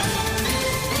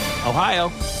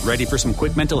Ohio, ready for some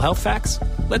quick mental health facts?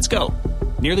 Let's go.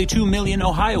 Nearly 2 million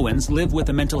Ohioans live with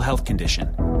a mental health condition.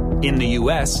 In the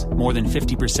U.S., more than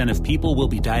 50% of people will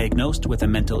be diagnosed with a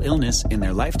mental illness in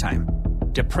their lifetime.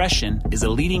 Depression is a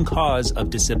leading cause of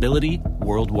disability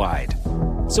worldwide.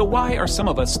 So why are some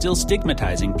of us still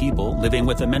stigmatizing people living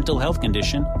with a mental health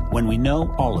condition when we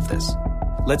know all of this?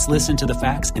 Let's listen to the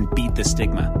facts and beat the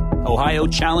stigma. Ohio,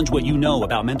 challenge what you know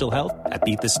about mental health at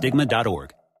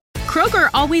beatthestigma.org. Kroger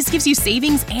always gives you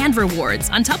savings and rewards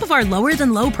on top of our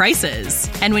lower-than-low prices.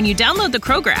 And when you download the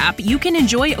Kroger app, you can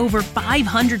enjoy over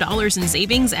 $500 in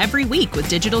savings every week with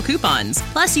digital coupons.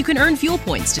 Plus, you can earn fuel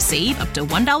points to save up to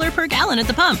 $1 per gallon at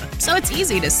the pump. So it's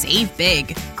easy to save big.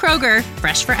 Kroger,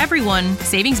 fresh for everyone.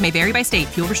 Savings may vary by state.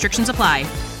 Fuel restrictions apply.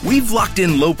 We've locked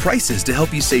in low prices to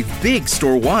help you save big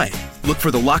store-wide. Look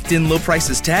for the locked-in low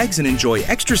prices tags and enjoy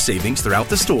extra savings throughout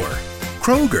the store.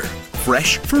 Kroger,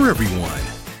 fresh for everyone.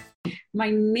 My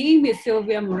name is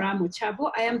Sylvia Muramu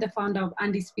Chabo. I am the founder of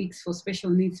Andy Speaks for Special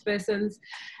Needs Persons.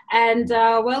 And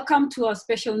welcome to our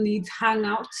Special Needs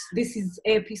Hangout. This is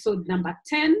episode number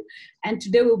 10. And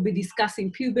today we'll be discussing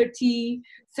puberty,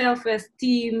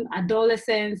 self-esteem,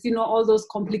 adolescence, all those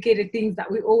complicated things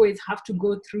that we always have to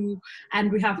go through.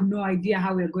 And we have no idea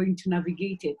how we're going to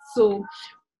navigate it. So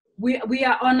we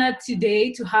are honored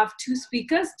today to have two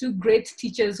speakers, two great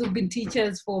teachers who've been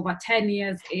teachers for over 10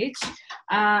 years each,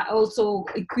 also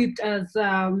equipped as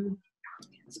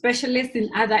specialists in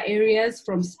other areas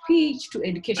from speech to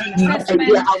education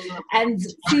assessment. And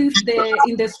since they're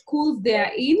in the schools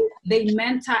they're in, they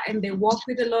mentor and they work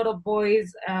with a lot of boys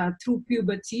through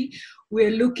puberty.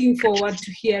 We're looking forward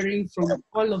to hearing from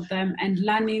all of them and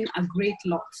learning a great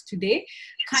lot today.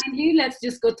 Kindly, let's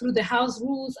just go through the house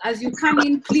rules. As you come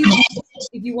in, please,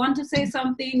 if you want to say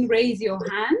something, raise your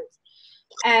hand.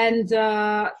 And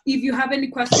if you have any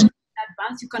questions in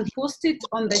advance, you can post it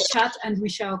on the chat and we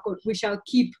shall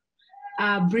keep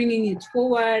bringing it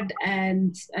forward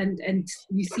and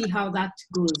we see how that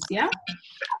goes, yeah?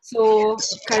 So,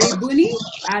 Karibuni,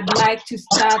 I'd like to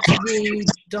start with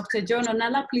Dr. John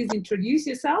Onala. Please introduce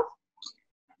yourself.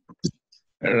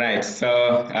 Right,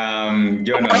 so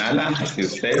John Onala, as you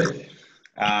said,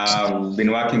 I've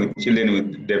been working with children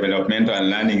with developmental and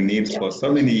learning needs for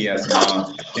so many years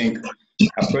now. I think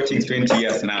approaching 20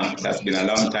 years now. That's been a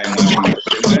long time working with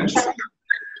children.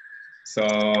 So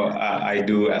I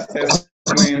do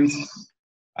assessments,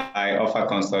 I offer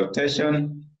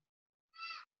consultation.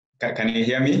 Can you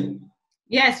hear me?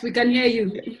 Yes, we can hear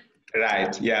you.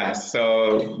 Right, yeah.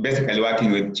 So basically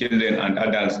working with children and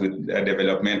adults with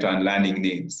developmental and learning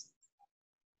needs.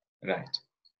 Right.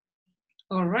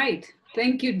 All right.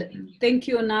 Thank you,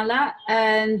 Onala.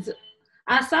 And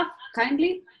Asaph,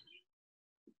 kindly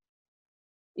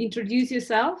introduce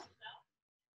yourself.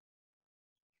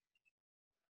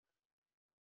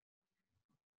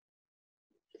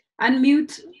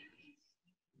 Unmute.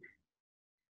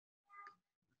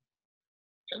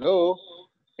 Hello.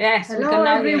 Yes, hello, we can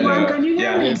now hear everyone. you. Can you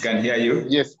hear me? We can hear you.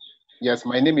 Yes.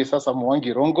 My name is Asaph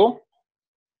Mwangi.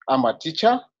 I'm a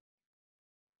teacher.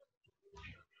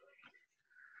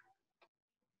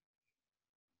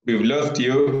 We've lost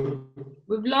you.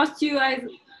 We've lost you.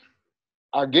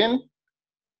 Again?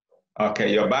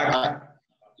 Okay, you're back.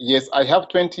 Yes, I have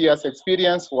 20 years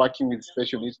experience working with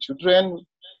special needs children.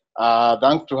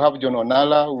 Thanks to have John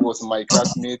Onala, who was my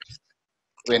classmate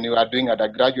when we were doing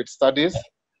undergraduate studies.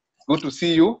 Good to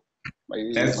see you.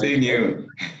 Nice seeing you.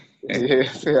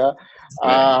 Yes, yeah.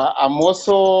 I'm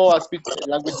also a speech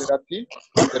language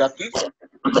therapist.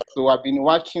 So I've been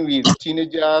working with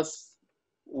teenagers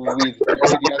with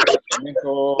various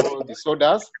mental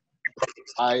disorders.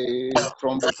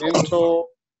 From the mental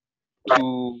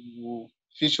to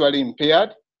visually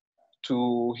impaired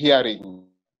to hearing.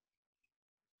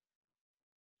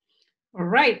 All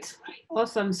right,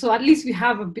 awesome. So at least we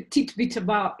have a bit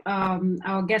about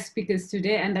our guest speakers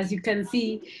today. And as you can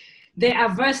see, they are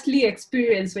vastly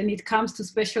experienced when it comes to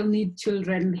special needs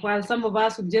children. While some of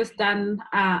us have just done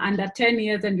under 10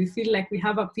 years and we feel like we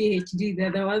have a PhD,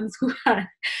 they're the ones who are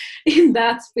in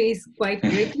that space quite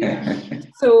greatly.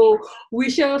 So we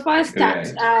shall first start,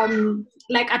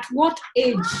 at what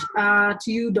age, to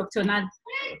you, Dr. Nad,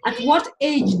 at what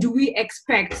age do we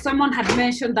expect? Someone had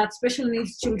mentioned that special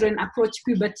needs children approach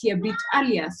puberty a bit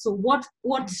earlier. So what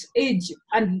age?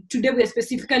 And today we're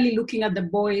specifically looking at the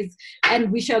boys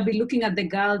and we shall be looking at the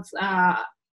girls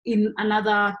in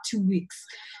another 2 weeks.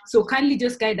 So kindly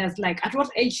just guide us, at what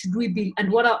age should we be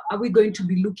and what are we going to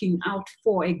be looking out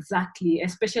for exactly,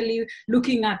 especially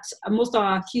looking at most of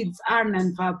our kids are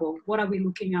nonverbal. What are we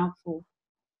looking out for?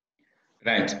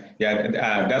 Right.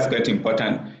 Yeah, that's quite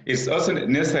important. It's also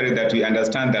necessary that we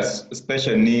understand that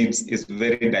special needs is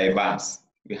very diverse.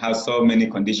 We have so many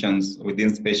conditions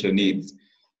within special needs.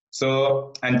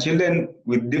 So, and children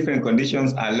with different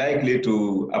conditions are likely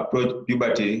to approach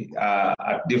puberty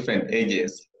at different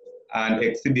ages and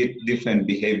exhibit different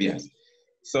behaviors.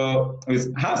 So we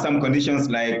have some conditions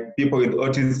like people with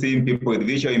autism, people with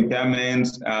visual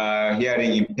impairments,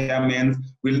 hearing impairments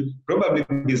will probably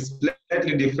be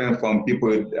slightly different from people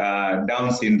with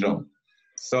Down syndrome.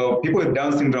 So people with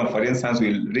Down syndrome, for instance,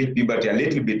 will reach puberty a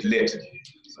little bit late.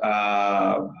 They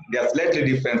are slightly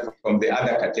different from the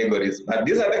other categories, but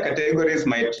these other categories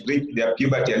might reach their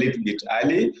puberty a little bit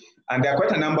early, and there are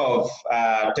quite a number of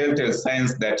telltale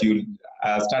signs that you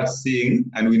start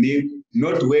seeing, and we need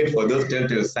not to wait for those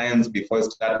telltale signs before you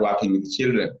start working with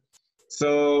children.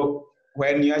 So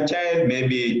when your child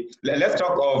maybe, let's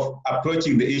talk of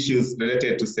approaching the issues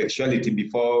related to sexuality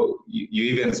before you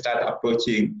even start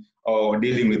approaching or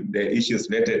dealing with the issues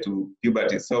related to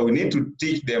puberty. So we need to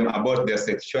teach them about their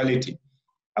sexuality,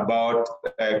 about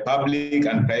public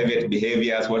and private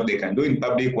behaviors, what they can do in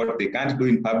public, what they can't do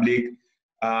in public,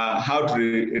 how to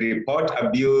report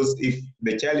abuse. If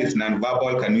the child is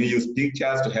nonverbal, can we use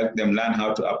pictures to help them learn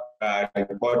how to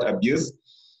report abuse?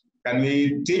 Can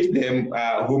we teach them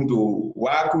whom to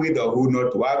work with or who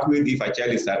not to work with? If a child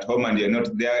is at home and you're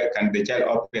not there, can the child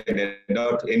open the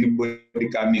door to anybody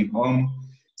coming home?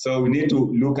 So we need to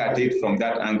look at it from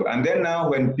that angle. And then now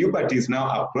when puberty is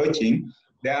now approaching,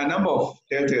 there are a number of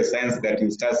telltale signs that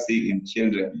you start seeing in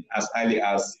children as early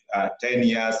as 10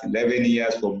 years, 11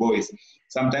 years for boys.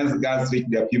 Sometimes girls reach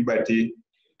their puberty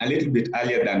a little bit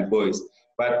earlier than boys.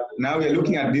 But now we're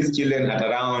looking at these children at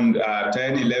around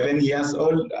 10, 11 years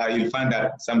old. You'll find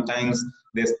that sometimes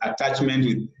there's attachment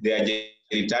with their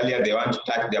genitalia. They want to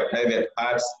touch their private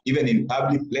parts, even in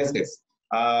public places.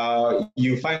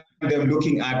 You find them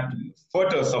looking at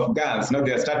photos of girls.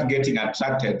 They start getting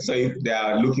attracted. So if they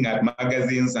are looking at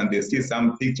magazines and they see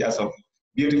some pictures of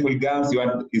beautiful girls,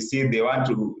 you see they want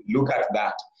to look at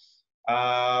that.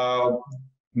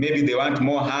 Maybe they want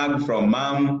more hug from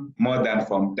mom more than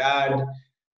from dad.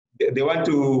 They want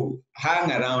to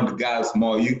hang around girls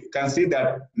more. You can see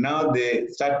that now they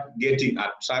start getting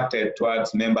attracted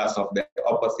towards members of the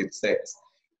opposite sex.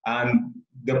 And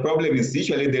the problem is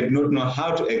usually they do not know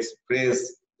how to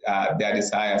express their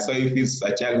desire. So if it's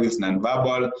a child who is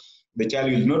nonverbal, the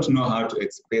child will not know how to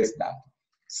express that.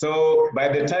 So by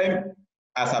the time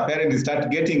as a parent you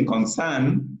start getting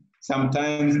concerned,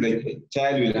 sometimes the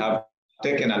child will have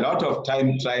taken a lot of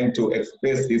time trying to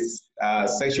express his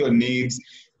sexual needs,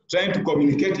 trying to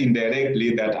communicate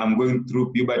indirectly that I'm going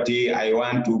through puberty, I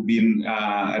want to be in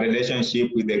a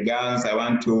relationship with the girls, I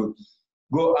want to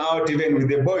go out even with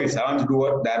the boys, I want to do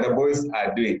what the other boys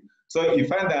are doing. So you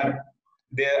find that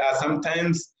there are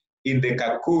sometimes in the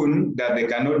cocoon that they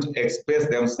cannot express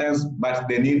themselves, but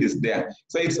the need is there.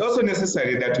 So it's also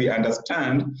necessary that we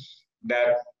understand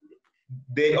that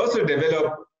they also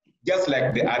develop just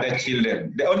like the other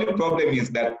children. The only problem is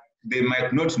that they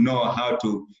might not know how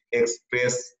to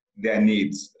express their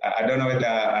needs. I don't know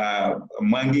whether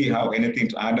Mwangi, you have anything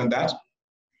to add on that?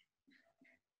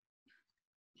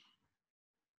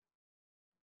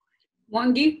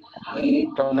 Mwangi?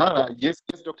 Dr. Onala, yes,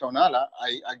 Dr. Onala,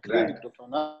 I agree with Dr.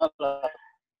 Onala.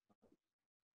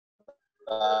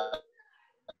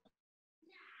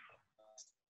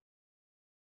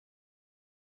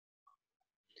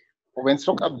 When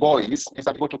soccer boys is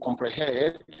able to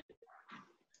comprehend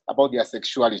about their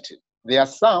sexuality, there are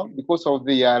some, because of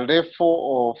their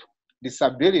level of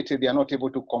disability, they are not able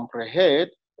to comprehend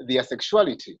their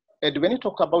sexuality. And when you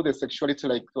talk about the sexuality,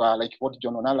 like what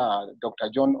Dr.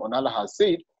 John Onala has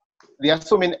said, there are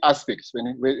so many aspects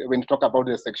when you talk about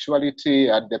the sexuality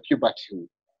at the puberty.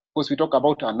 Because we talk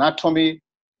about anatomy,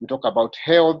 we talk about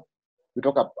health, we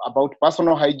talk about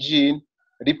personal hygiene,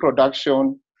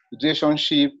 reproduction,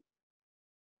 relationship.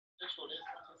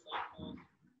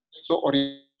 So,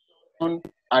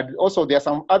 and also there are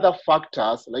some other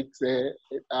factors like the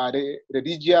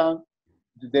religion,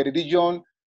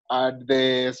 and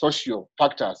the social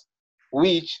factors,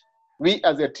 which we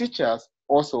as the teachers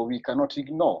also we cannot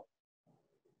ignore.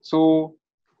 So,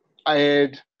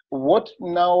 what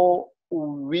now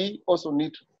we also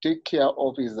need to take care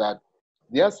of is that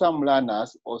there are some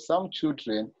learners or some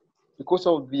children, because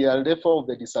of their level of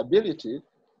the disability,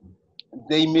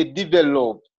 they may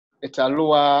develop at a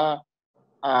lower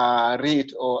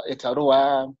rate or at a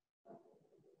lower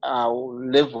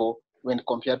level when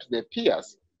compared to their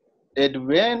peers. And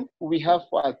when we have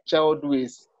a child who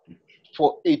is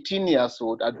for 18 years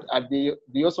old and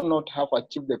they also not have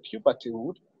achieved the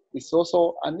pubertyhood, it's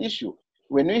also an issue.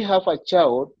 when we have a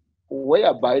child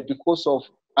whereby because of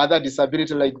other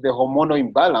disability like the hormonal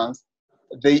imbalance,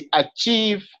 they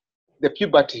achieve the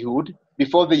pubertyhood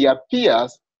before their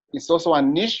peers, it's also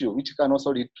an issue which can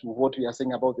also lead to what we are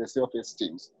saying about the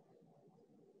self-esteem.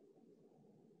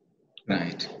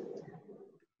 Right.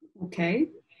 Okay.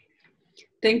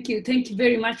 Thank you. Thank you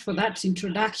very much for that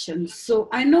introduction. So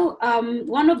I know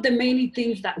one of the many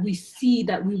things that we see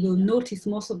that we will notice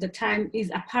most of the time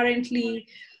is apparently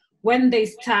when they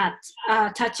start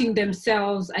touching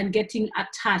themselves and getting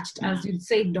attached, as you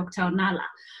said, Dr. Onala,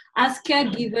 as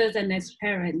caregivers and as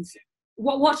parents,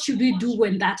 what should we do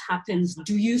when that happens?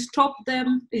 Do you stop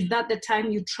them? Is that the time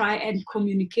you try and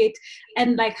communicate?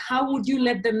 And like, how would you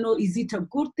let them know, is it a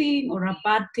good thing or a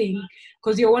bad thing?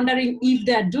 Because you're wondering if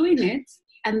they're doing it.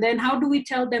 And then how do we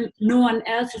tell them no one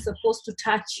else is supposed to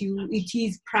touch you? It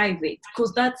is private.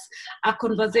 Because that's a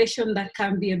conversation that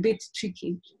can be a bit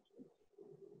tricky.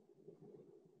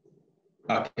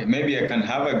 Okay, maybe I can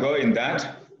have a go in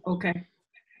that. Okay.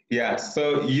 Yeah,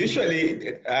 so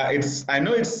usually I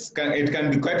know it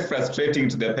can be quite frustrating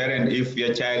to the parent if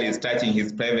your child is touching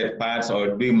his private parts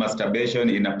or doing masturbation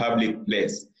in a public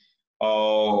place,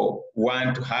 or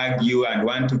want to hug you and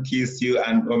want to kiss you,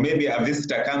 or maybe a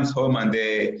visitor comes home and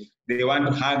they want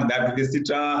to hug that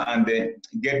visitor and they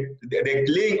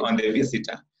cling on the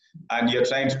visitor. And you're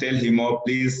trying to tell him, oh,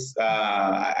 please,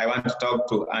 I want to talk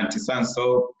to Auntie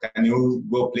so-and-so, can you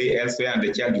go play elsewhere? And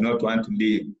the child does not want to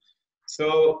leave.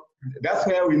 So that's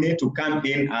where we need to come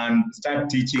in and start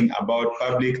teaching about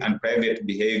public and private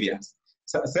behaviors.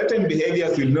 So certain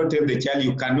behaviors will not tell the child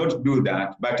you cannot do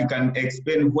that, but you can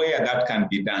explain where that can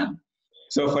be done.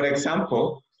 So for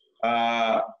example,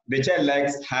 the child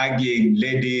likes hugging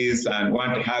ladies and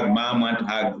want to hug mom, want to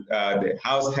hug the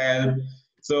house help.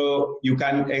 So you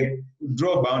can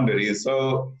draw boundaries.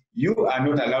 So you are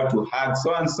not allowed to hug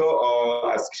so-and-so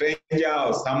or a stranger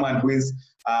or someone who is,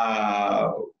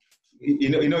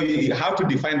 you have to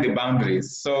define the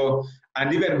boundaries. So,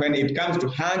 and even when it comes to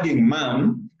hugging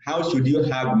mom, how should you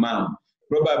hug mom?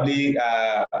 Probably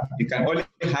you can only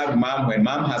hug mom when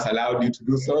mom has allowed you to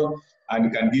do so, and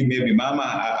you can give maybe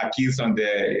mama a kiss on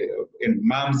in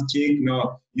mom's cheek.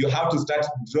 No, you have to start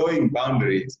drawing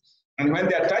boundaries. And when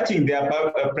they are touching their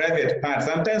private parts,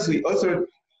 sometimes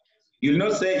you'll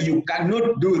not say you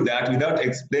cannot do that without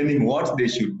explaining what they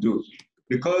should do.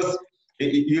 Because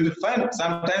you'll find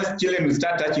sometimes children will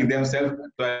start touching themselves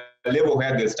to a level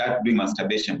where they start doing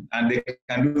masturbation, and they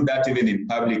can do that even in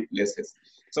public places.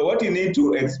 So what you need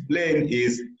to explain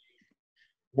is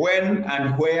when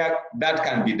and where that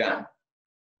can be done.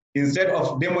 Instead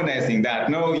of demonizing that,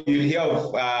 no, you hear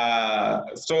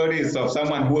of stories of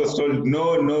someone who was told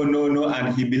no,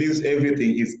 and he believes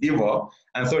everything is evil.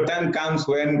 And so time comes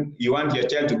when you want your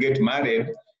child to get married,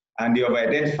 and you have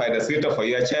identified a suitor for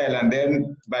your child,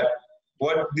 but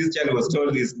what this child was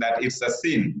told is that it's a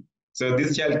sin. So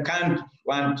this child can't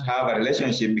want to have a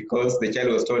relationship because the child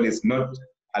was told it's not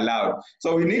allowed.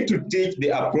 So we need to teach the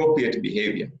appropriate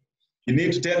behavior. You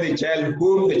need to tell the child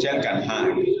whom the child can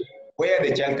hug, where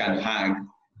the child can hug.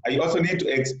 You also need to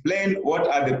explain what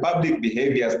are the public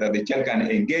behaviors that the child can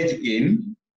engage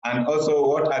in, and also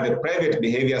what are the private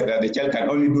behaviors that the child can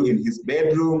only do in his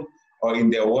bedroom or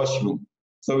in their washroom.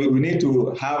 So we need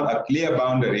to have a clear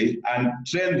boundary and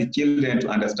train the children to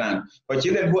understand. For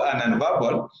children who are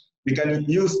nonverbal, we can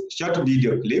use short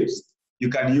video clips. You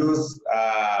can use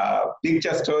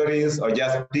picture stories or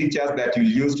just pictures that you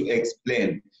use to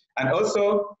explain. And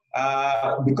also,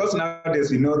 because nowadays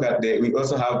we know that we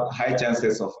also have high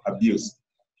chances of abuse.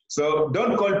 So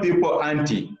don't call people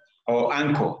auntie or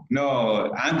uncle.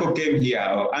 No, uncle came here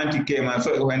or auntie came. And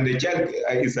so when the child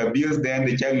is abused, then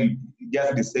the child will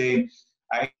just be saying,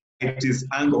 it is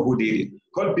uncle who did it.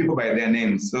 Call people by their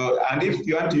names. So, and if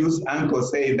you want to use uncle,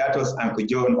 say that was Uncle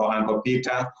John or Uncle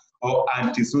Peter or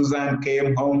Auntie Susan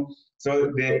came home.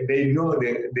 So they know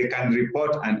they can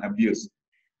report an abuse.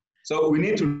 So we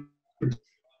need to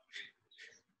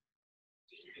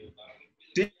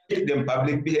teach them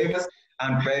public behaviors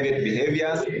and private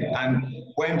behaviors and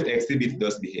when to exhibit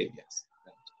those behaviors.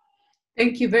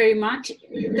 Thank you very much.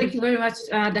 Thank you very much,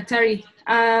 Daktari.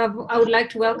 I would like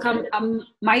to welcome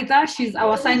Maida. She's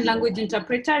our sign language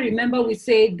interpreter. Remember, we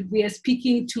said we are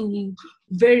speaking to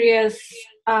various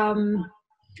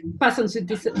persons with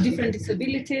different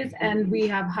disabilities, and we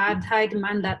have had high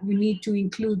demand that we need to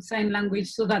include sign language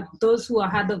so that those who are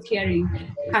hard of hearing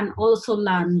can also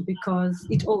learn, because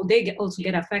they also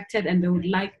get affected and they would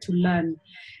like to learn.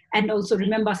 And also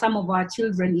remember, some of our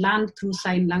children learn through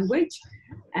sign language,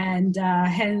 and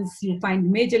hence you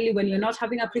find majorly when you're not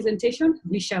having a presentation,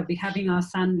 we shall be having our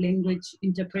sign language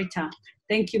interpreter.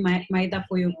 Thank you, Maida,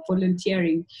 for your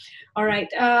volunteering. All right.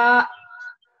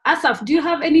 Asaph, do you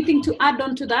have anything to add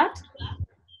on to that?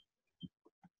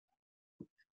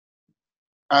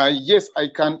 Yes, I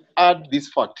can add this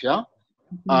fact here.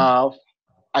 Mm-hmm.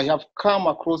 I have come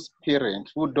across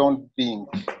parents who don't think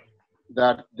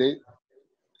that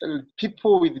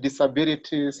people with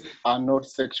disabilities are not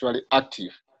sexually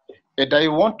active. And I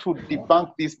want to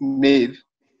debunk this myth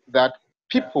that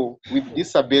people with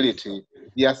disability,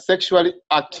 they are sexually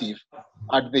active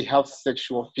and they have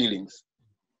sexual feelings.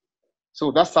 So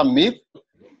that's a myth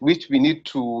which we need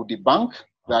to debunk,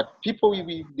 that people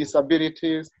with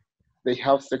disabilities, they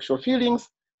have sexual feelings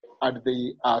and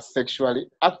they are sexually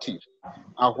active.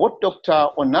 And what Dr.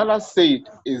 Onala said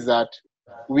is that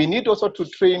we need also to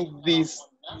train these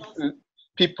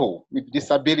people with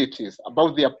disabilities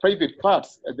about their private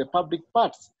parts and the public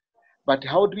parts. But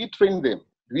how do we train them?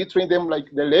 Do we train them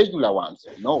like the regular ones?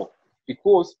 No,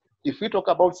 because if we talk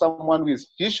about someone who is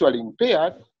visually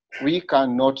impaired, we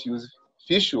cannot use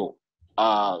visual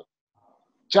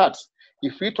charts.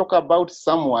 If we talk about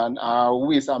someone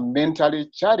who is mentally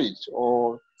challenged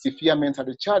or severe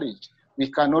mentally challenged,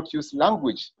 we cannot use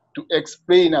language to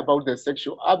explain about the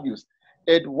sexual abuse.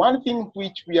 And one thing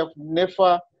which we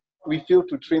fail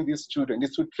to train these children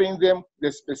is to train them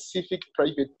the specific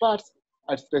private parts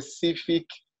and specific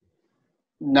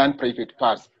non-private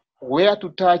parts, where to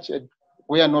touch and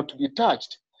where not to be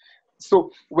touched.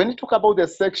 So when we talk about the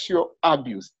sexual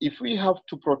abuse, if we have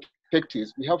to protect it,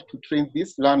 we have to train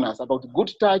these learners about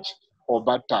good touch or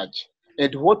bad touch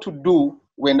and what to do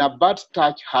when a bad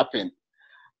touch happens.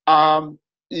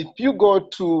 If you go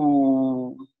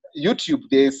to YouTube,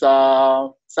 there's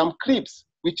some clips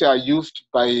which are used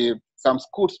by some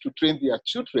schools to train their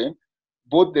children,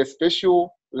 both the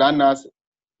special learners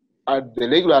and the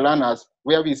regular learners,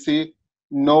 where we say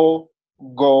no,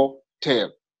 go,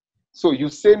 tell. So you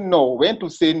say no, when to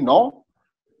say no,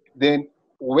 then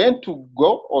when to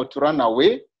go or to run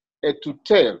away, and to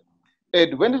tell.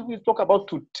 And when we talk about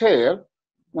to tell,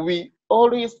 we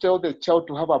always tell the child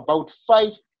to have about 5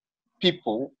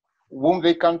 people whom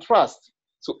they can trust.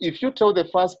 So if you tell the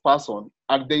first person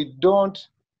and they don't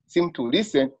seem to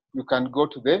listen, you can go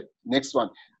to the next one.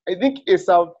 I think it's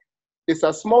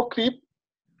a small clip.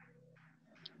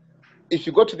 If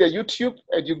you go to the YouTube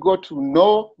and you go to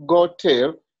No, Go,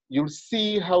 Tell, you'll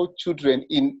see how children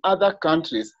in other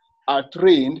countries are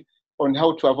trained on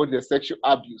how to avoid the sexual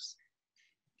abuse.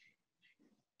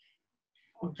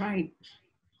 All right.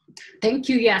 Thank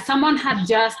you. Yeah, someone had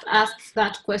just asked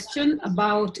that question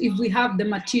about if we have the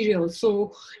material.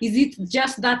 So is it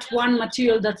just that one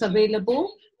material that's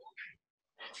available?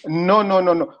 No.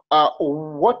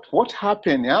 What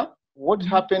happened? Yeah, what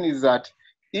happened is that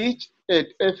each and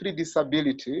every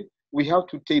disability, we have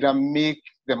to tailor-make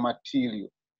the material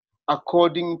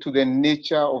according to the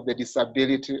nature of the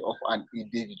disability of an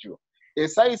individual.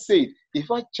 As I said, if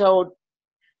a child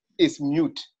is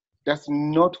mute, does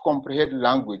not comprehend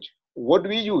language, what do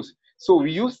we use? So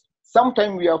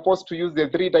sometimes we are forced to use the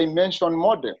 3-dimension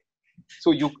model.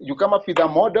 So you come up with a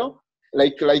model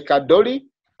like a dolly,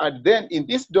 and then in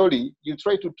this dolly, you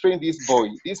try to train this boy.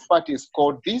 This part is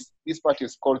called this part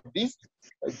is called this.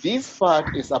 This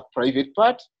part is a private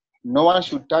part. No one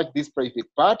should touch this private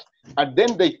part. And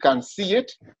then they can see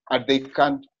it and they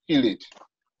can feel it.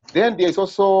 Then there's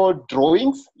also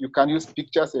drawings. You can use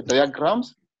pictures and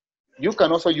diagrams. You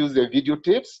can also use the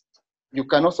videotapes. You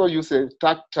can also use a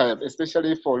tactile,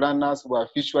 especially for learners who are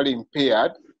visually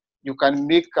impaired. You can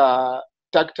make a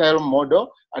tactile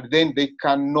model, and then they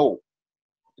can know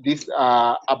this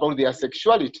about their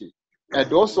sexuality.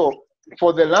 And also,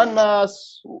 for the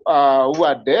learners who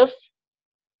are deaf,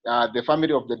 the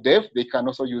family of the deaf, they can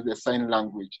also use the sign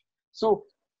language. So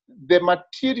the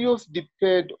materials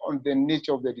depend on the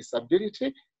nature of the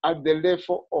disability and the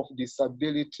level of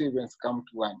disability when it comes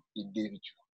to an individual.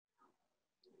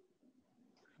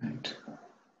 Right.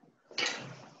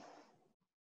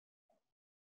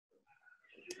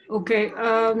 Okay,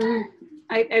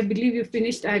 I believe you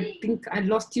finished. I think I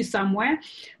lost you somewhere.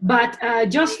 But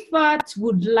Josphat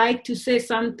would like to say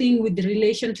something with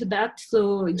relation to that.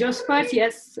 So Josphat,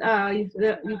 yes,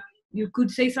 you could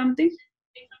say something.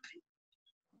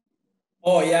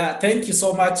 Oh yeah, thank you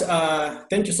so much.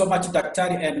 Thank you so much, Dr.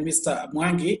 and Mr.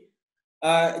 Mwangi.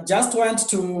 Just want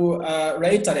to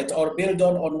reiterate or build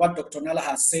on what Dr. Onala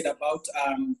has said about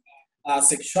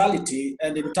sexuality,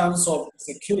 and in terms of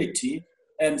security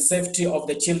and safety of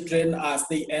the children as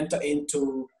they enter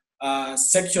into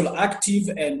sexual active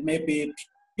and maybe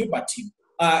puberty.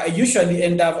 Usually,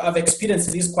 and I've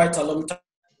experienced this quite a long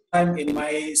time in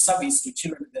my service to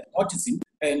children with autism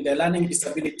and learning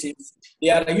disabilities, they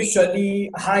are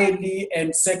usually highly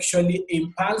and sexually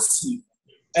impulsive.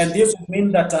 And this would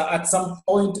mean that at some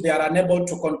point they are unable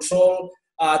to control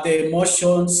the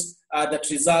emotions that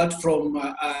result from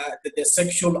the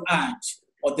sexual urge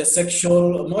or the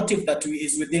sexual motive that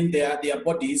is within their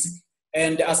bodies.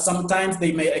 And sometimes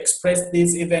they may express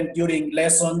this even during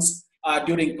lessons,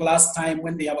 during class time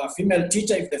when they have a female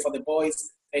teacher, if they're for the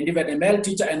boys, and even a male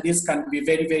teacher, and this can be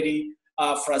very, very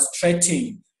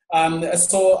frustrating.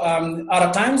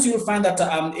 At times you'll find that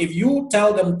if you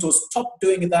tell them to stop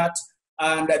doing that,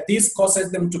 and this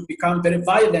causes them to become very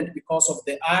violent because of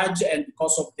the urge and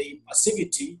because of the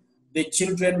impulsivity, the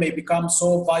children may become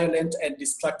so violent and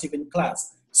destructive in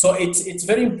class. So it's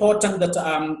very important that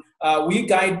we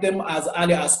guide them as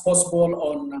early as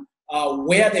possible on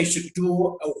where they should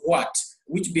do what,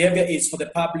 which behavior is for the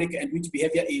public and which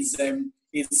behavior is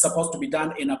supposed to be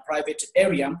done in a private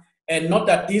area, and not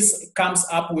that this comes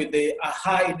up with a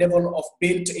high level of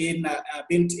built-in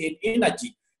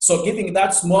energy. So giving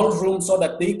that small room so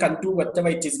that they can do whatever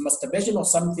it is, masturbation or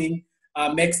something,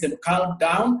 makes them calm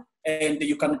down, and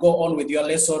you can go on with your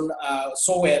lesson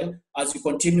so well as you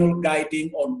continue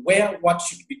guiding on what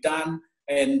should be done,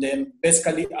 and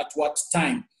basically at what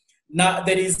time. Now,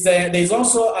 there is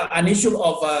also an issue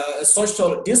of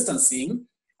social distancing,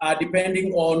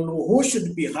 depending on who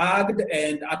should be hugged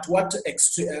and at what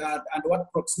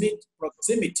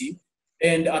proximity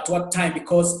and at what time,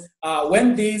 because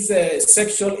when this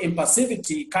sexual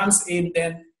impulsivity comes in,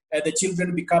 then the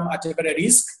children become at a very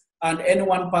risk, and any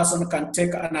one person can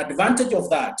take an advantage of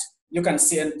that. You can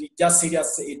see, and just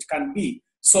serious it can be.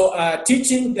 So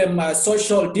teaching them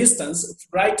social distance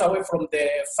right away from the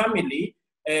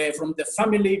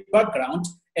family background,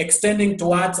 extending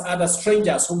towards other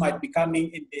strangers who might be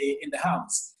coming in the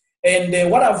house.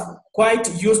 And what I've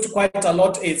used quite a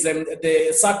lot is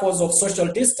the circles of social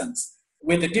distance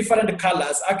with the different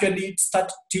colors. Actually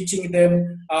start teaching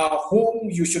them whom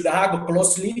you should hug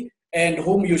closely and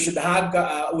whom you should hug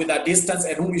with a distance,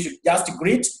 and whom you should just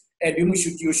greet, and whom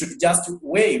you should just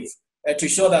wave to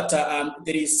show that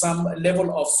there is some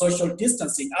level of social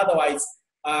distancing. Otherwise,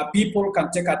 people can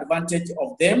take advantage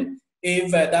of them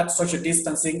if that social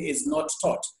distancing is not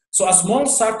taught. So a small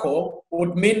circle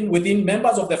would mean within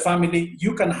members of the family,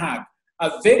 you can hug.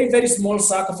 A very, very small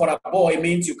circle for a boy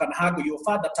means you can hug your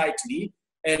father tightly,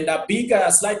 and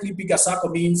a slightly bigger circle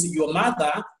means your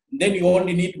mother. Then you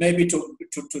only need maybe to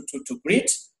greet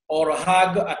or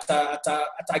hug at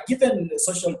a given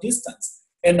social distance.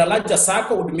 And a larger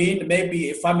circle would mean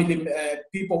maybe family,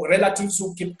 people, relatives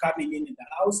who keep coming in the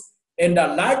house. And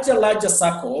a larger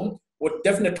circle would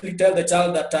definitely tell the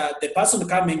child that the person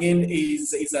coming in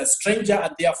is a stranger,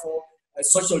 and therefore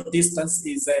social distance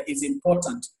is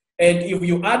important. And if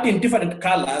you add in different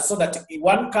colors, so that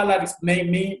one color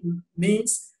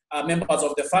means members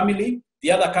of the family,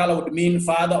 the other color would mean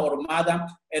father or mother,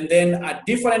 and then a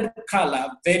different color,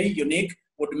 very unique,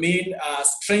 would mean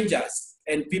strangers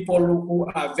and people who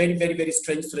are very, very, very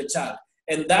strange to the child.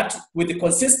 And that, with the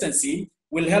consistency,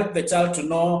 will help the child to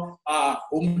know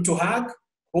whom to hug,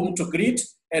 whom to greet,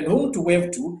 and whom to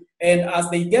wave to. And as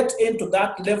they get into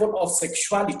that level of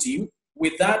sexuality,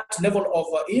 with that level of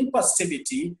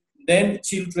impulsivity, then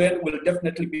children will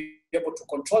definitely be able to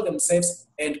control themselves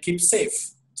and keep safe,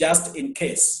 just in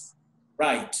case.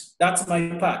 Right, that's my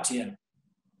part here.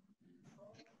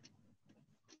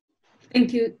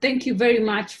 Thank you very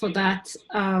much for that,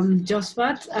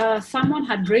 Josephat. Someone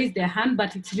had raised their hand,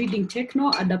 but it's reading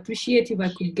techno. I'd appreciate if I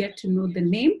could get to know the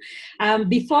name.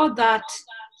 Before that,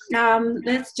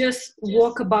 let's just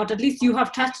walk about, at least you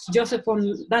have touched, Joseph,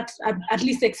 on that, at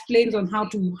least explains on how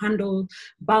to handle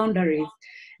boundaries.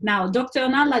 Now, Dr.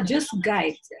 Onala just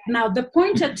guides. Now, the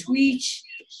point at which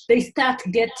they start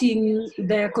getting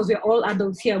there, because we're all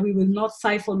adults here, we will not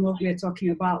siphon what we're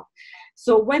talking about.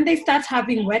 So when they start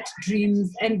having wet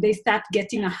dreams and they start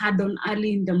getting a hard-on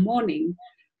early in the morning,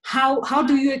 how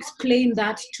do you explain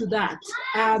that to that?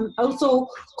 Also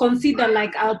consider,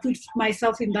 like, I'll put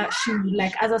myself in that shoe,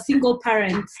 like as a single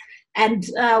parent and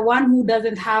one who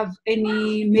doesn't have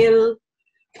any male,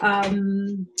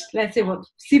 let's say,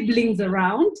 siblings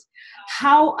around.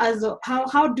 How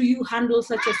do you handle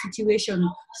such a situation?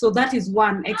 So that is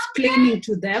one, explaining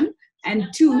to them, and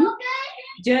two,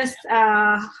 just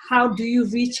how do you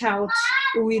reach out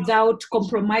without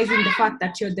compromising the fact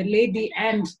that you're the lady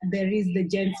and there is the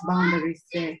gents boundaries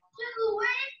there?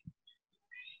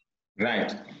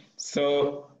 Right.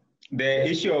 So the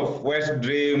issue of wet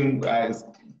dream is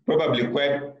probably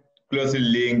quite closely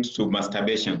linked to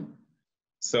masturbation.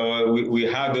 So we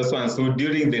have those ones who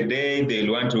during the day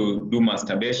they'll want to do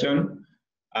masturbation.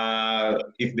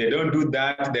 If they don't do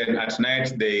that, then at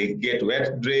night they get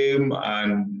wet dream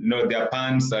and their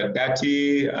pants are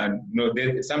dirty and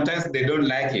sometimes they don't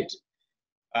like it.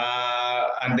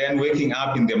 And then waking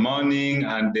up in the morning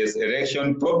and there's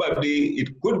erection, probably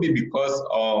it could be because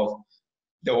of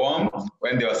the warmth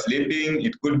when they were sleeping.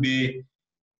 It could be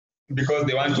because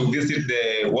they want to visit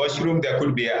the washroom. There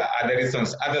could be other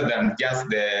reasons other than just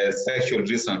the sexual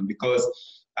reason, because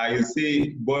you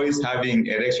see boys having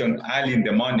erection early in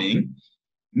the morning,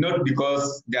 not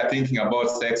because they're thinking about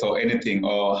sex or anything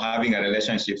or having a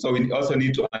relationship. So we also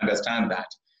need to understand that.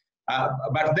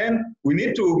 But then we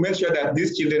need to make sure that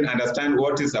these children understand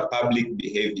what is a public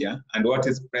behavior and what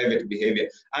is private behavior.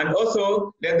 And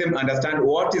also let them understand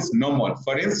what is normal.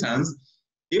 For instance,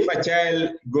 if a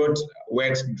child got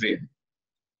wet dream,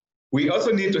 we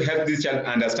also need to help this child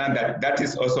understand that that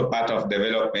is also part of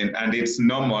development and it's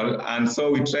normal. And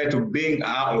so we try to bring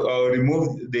out or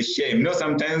remove the shame.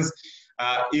 Sometimes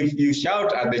if you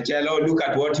shout at the child, oh, look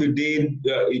at what you did,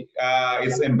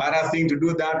 it's embarrassing to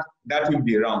do that, that will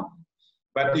be wrong.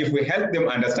 But if we help them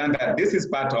understand that this is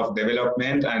part of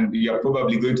development and you're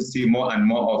probably going to see more and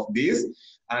more of this,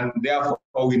 and therefore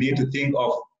we need to think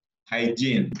of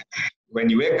hygiene. When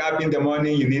you wake up in the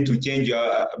morning, you need to change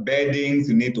your beddings,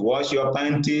 you need to wash your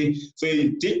panty. So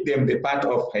you teach them the part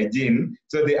of hygiene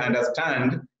so they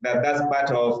understand that that's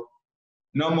part of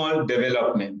normal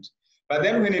development. But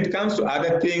then when it comes to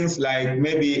other things, like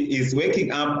maybe he's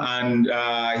waking up and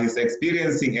he's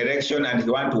experiencing erection and he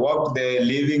wants to walk to the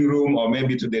living room or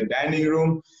maybe to the dining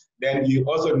room, then you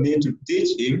also need to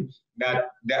teach him that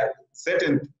there are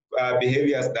certain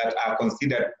behaviors that are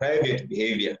considered private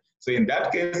behavior. So in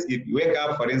that case, if you wake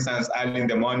up, for instance, early in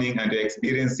the morning and you're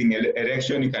experiencing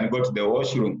erection, you can go to the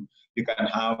washroom. You can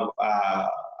have a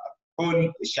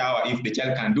full shower if the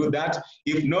child can do that.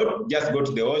 If not, just go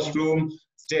to the washroom,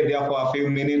 stay there for a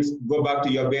few minutes, go back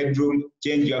to your bedroom,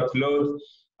 change your clothes,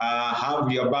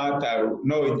 have your bath.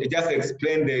 Just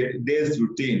explain the day's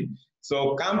routine.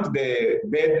 So come to the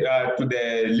bed, to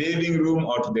the living room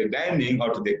or to the dining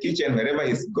or to the kitchen, wherever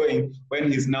he's going,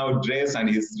 when he's now dressed and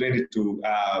he's ready to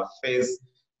face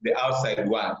the outside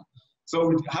world.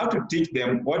 So how to teach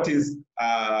them what is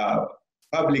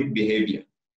public behavior,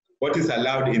 what is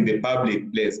allowed in the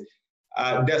public place.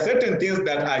 There are certain things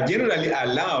that are generally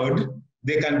allowed,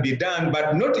 they can be done,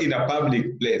 but not in a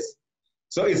public place.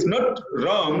 So it's not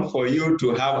wrong for you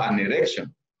to have an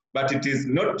erection, but it is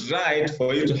not right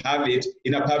for you to have it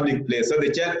in a public place. So the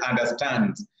child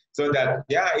understands, so that,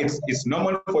 yeah, it's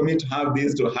normal for me to have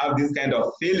this kind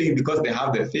of feeling because they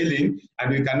have the feeling,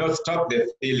 and we cannot stop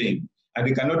the feeling, and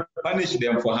we cannot punish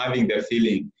them for having the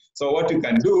feeling. So what you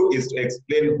can do is to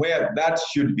explain where that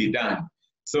should be done.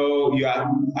 So you are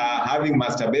having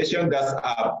masturbation, that's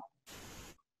a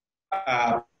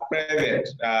private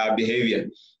behavior.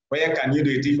 Where can you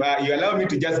do it? If you allow me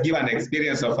to just give an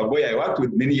experience of a boy I worked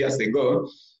with many years ago,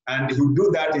 and he would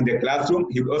do that in the classroom,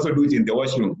 he would also do it in the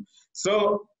washroom.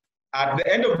 So at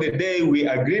the end of the day, we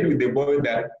agreed with the boy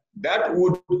that that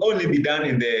would only be done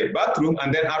in the bathroom,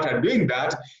 and then after doing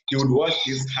that, he would wash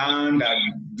his hand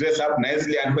and dress up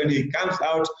nicely, and when he comes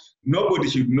out, nobody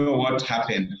should know what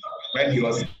happened when he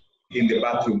was in the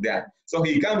bathroom there. So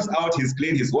he comes out, he's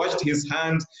clean, he's washed his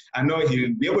hands, and now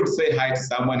he'll be able to say hi to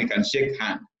someone, he can shake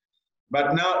hand.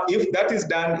 But now, if that is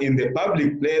done in the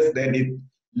public place, then it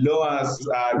lowers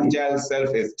the child's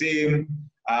self-esteem,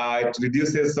 it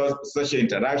reduces social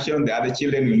interaction. The other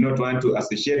children will not want to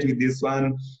associate with this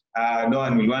one. No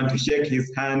one will want to shake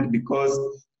his hand because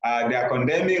they are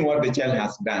condemning what the child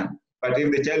has done. But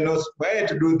if the child knows where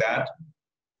to do that,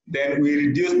 then we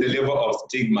reduce the level of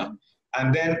stigma.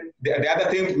 And then the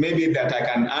other thing maybe that I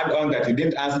can add on that you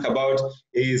didn't ask about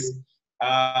is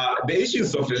the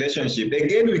issues of relationship.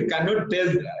 Again, we cannot tell,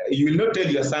 you will not tell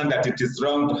your son that it is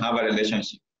wrong to have a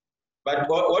relationship. But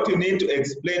what you need to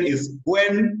explain is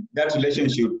when that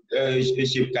relationship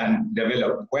can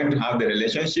develop, when to have the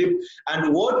relationship,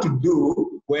 and what to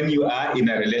do when you are in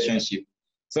a relationship.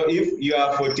 So if you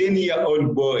are a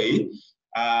 14-year-old boy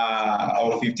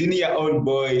or 15-year-old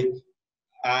boy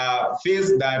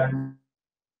feels that,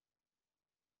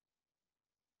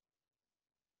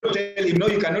 tell him, no,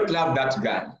 you cannot love that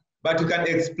girl. but you can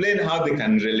explain how they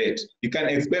can relate. You can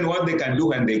explain what they can do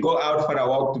when they go out for a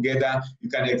walk together. You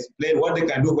can explain what they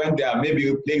can do when they are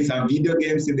maybe playing some video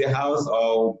games in the house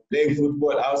or playing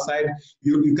football outside.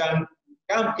 You can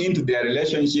come into their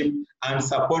relationship and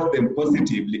support them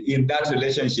positively in that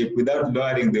relationship without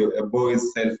lowering the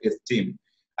boy's self-esteem.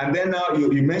 And then now you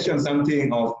mentioned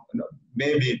something of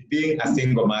maybe being a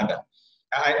single mother.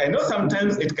 I know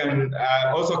sometimes it can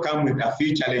also come with a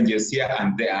few challenges here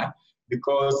and there,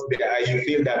 because you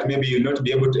feel that maybe you'll not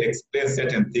be able to explain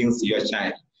certain things to your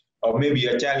child. Or maybe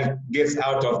your child gets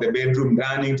out of the bedroom,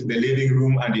 running to the living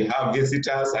room, and you have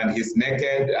visitors and he's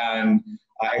naked and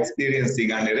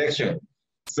experiencing an erection.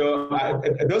 So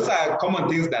those are common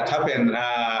things that happen.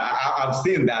 I've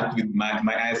seen that with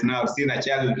my eyes now. I've seen a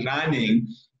child running.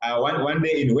 One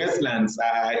day in Westlands,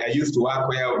 I used to work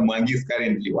where Mwangi is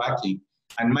currently working.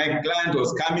 And my client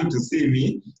was coming to see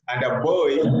me, and a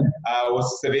boy,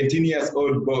 was 17 years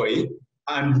old boy,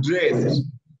 undressed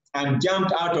and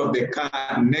jumped out of the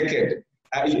car naked.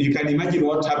 You can imagine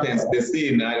what happens, the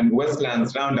scene in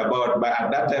Westlands roundabout, but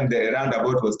at that time the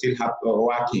roundabout was still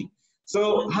working.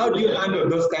 So how do you handle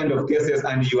those kind of cases?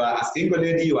 And you are a single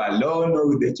lady, you are alone or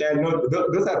with the child. No,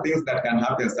 those are things that can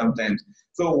happen sometimes.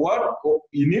 So what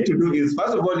you need to do is,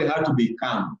 first of all, you have to be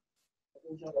calm.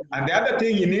 And the other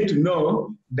thing you need to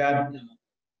know, that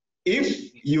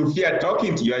if you fear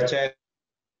talking to your child,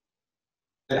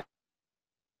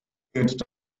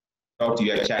 talk to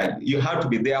your child, you have to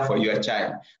be there for your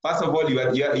child. First of all, you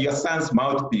are your son's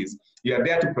mouthpiece. You are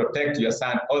there to protect your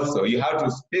son also. You have to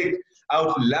speak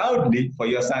out loudly for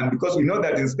your son, because we know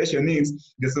that in special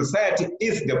needs, the society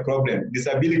is the problem.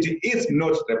 Disability is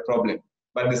not the problem,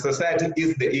 but the society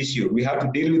is the issue. We have to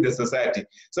deal with the society.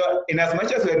 So in as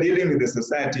much as we're dealing with the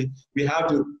society, we have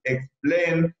to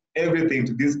explain everything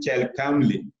to this child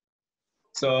calmly.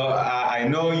 So I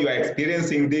know you are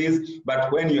experiencing this, but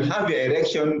when you have your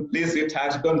erection, please,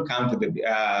 sweetheart, don't come to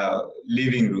the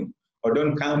living room, or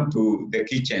don't come to the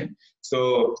kitchen.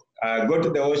 So go to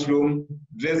the washroom,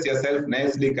 dress yourself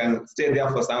nicely, you can stay there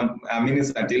for some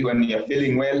minutes until when you're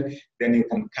feeling well, then you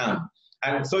can come.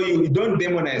 And so you don't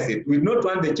demonize it. We don't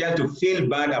want the child to feel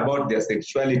bad about their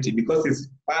sexuality, because it's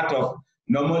part of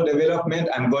normal development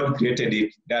and God created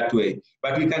it that way.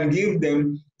 But we can give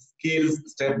them skills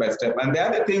step by step. And the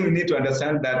other thing we need to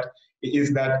understand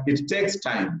is that it takes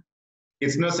time.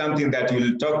 It's not something that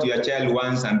you'll talk to your child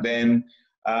once and then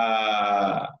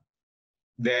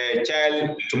the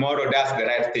child tomorrow does the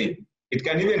right thing. It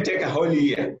can even take a whole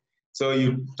year. So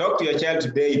you talk to your child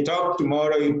today, you talk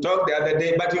tomorrow, you talk the other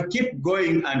day, but you keep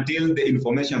going until the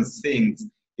information sinks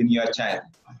in your child.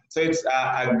 So it's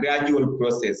a gradual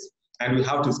process, and we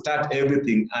have to start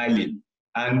everything early.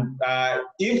 And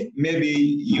if maybe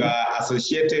you are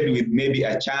associated with maybe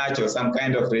a church or some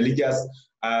kind of religious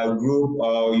group,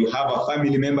 or you have a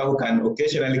family member who can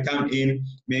occasionally come in,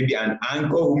 maybe an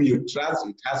uncle whom you trust,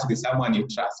 it has to be someone you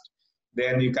trust,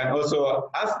 then you can also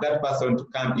ask that person to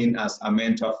come in as a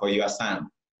mentor for your son.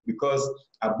 Because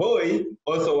a boy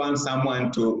also wants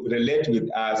someone to relate with,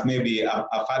 as maybe a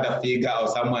father figure or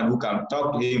someone who can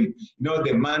talk to him,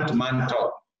 the man-to-man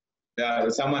talk.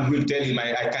 Someone who will tell him,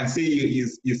 I can see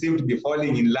you seem to be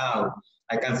falling in love.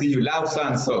 I can see you love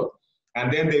so-and-so. And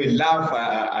then they will laugh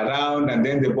around, and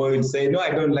then the boy will say, no, I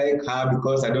don't like her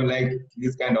because I don't like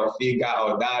this kind of figure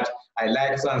or that. I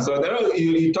like so-and-so. Then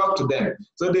you talk to them.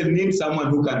 So they need someone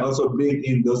who can also bring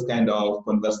in those kind of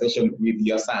conversation with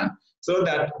your son, so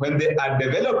that when they are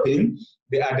developing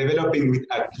with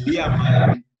a clear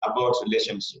mind about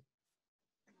relationship.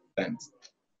 Thanks.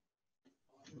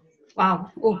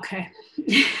 Wow, okay.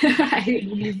 I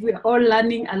believe we're all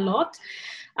learning a lot.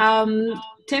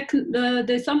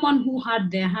 There's someone who had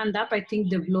their hand up. I think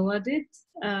they've lowered it.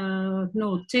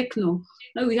 No, techno.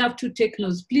 No, we have two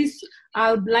technos. Please,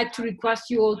 I would like to request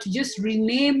you all to just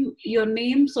rename your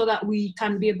name so that we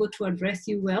can be able to address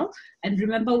you well. And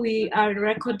remember, we are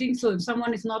recording, so if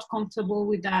someone is not comfortable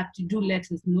with that, do let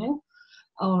us know.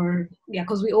 Or yeah,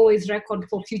 because we always record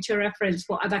for future reference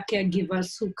for other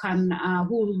caregivers who can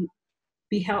who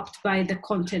be helped by the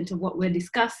content of what we're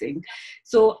discussing.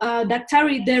 So,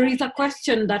 Daktari, there is a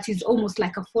question that is almost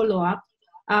like a follow-up,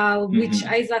 which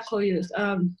Isaac or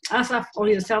Asaph or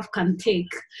yourself can take.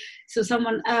 So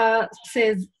someone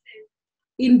says,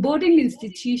 in boarding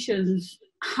institutions,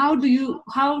 how do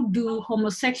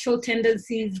homosexual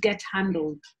tendencies get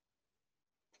handled?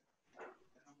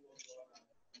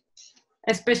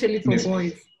 Especially for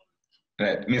boys.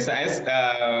 Right. Ms.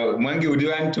 Mwangi, would you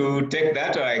want to take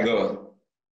that, or I go?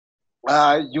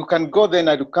 You can go then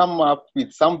and come up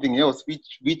with something else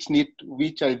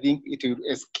which I think it will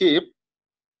escape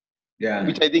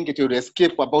which I think it will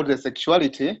escape about the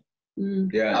sexuality.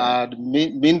 Yeah.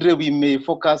 Mainly we may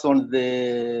focus on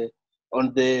the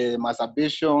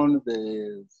masturbation,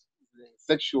 the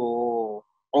sexual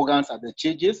organs and the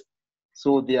changes.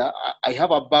 So I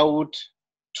have about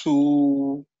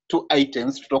two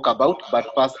items to talk about, but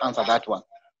first answer that one.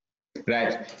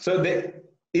 Right. So the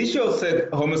issue of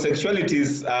homosexuality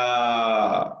is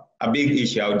a big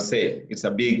issue, I would say. It's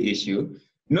a big issue,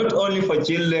 not only for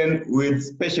children with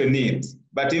special needs,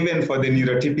 but even for the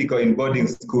neurotypical in boarding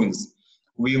schools.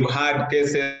 We've had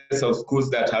cases of schools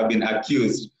that have been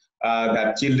accused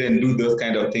that children do those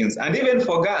kind of things, and even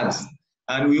for girls.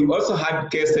 And we've also had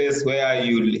cases where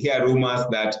you hear rumors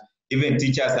that even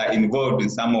teachers are involved in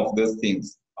some of those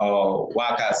things, or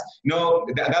workers. No,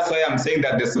 that's why I'm saying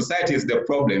that the society is the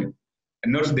problem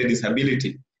and not the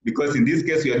disability, because in this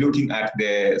case we are looking at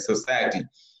the society.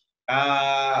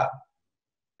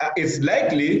 It's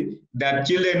likely that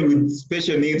children with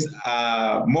special needs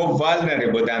are more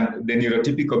vulnerable than the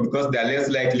neurotypical because they are less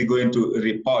likely going to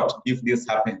report if this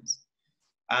happens.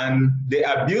 And the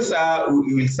abuser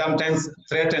will sometimes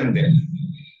threaten them.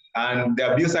 And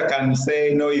the abuser can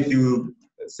say, no, if you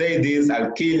say this,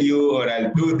 I'll kill you, or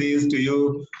I'll do this to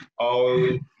you,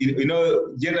 or,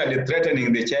 generally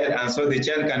threatening the child. And so the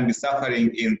child can be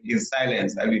suffering in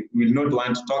silence. And we will not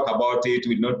want to talk about it,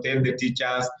 will not tell the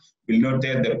teachers, will not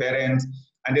tell the parents.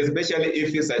 And especially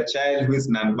if it's a child who is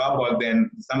nonverbal, then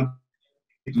some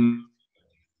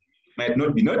might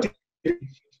not be noticed,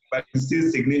 but you see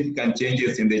significant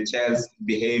changes in the child's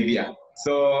behavior.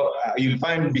 So you'll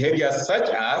find behaviors such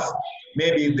as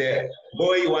maybe the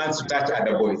boy wants to touch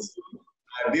other boys.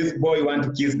 This boy wants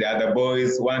to kiss the other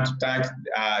boys, want to touch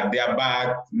their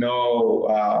back.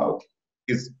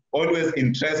 Is always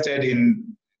interested in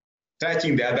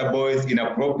touching the other boys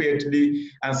inappropriately,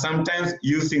 and sometimes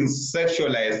using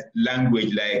sexualized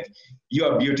language like, you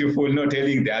are beautiful, not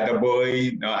telling the other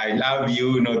boy, no, I love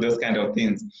you, those kind of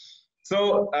things.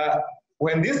 So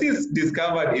when this is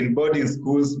discovered in boarding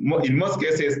schools, in most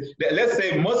cases, let's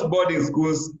say most boarding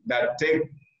schools that take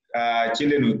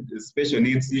children with special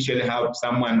needs usually have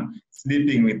someone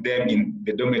sleeping with them in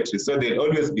the dormitory. So there'll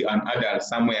always be an adult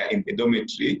somewhere in the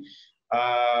dormitory.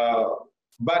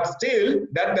 But still,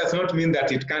 that does not mean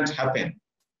that it can't happen.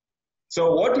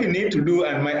 So what we need to do,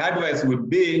 and my advice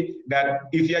would be that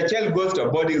if your child goes to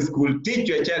a boarding school, teach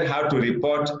your child how to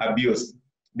report abuse,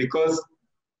 because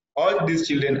all these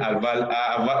children are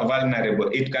vulnerable.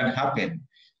 It can happen.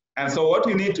 And so what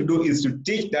we need to do is to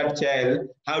teach that child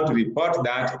how to report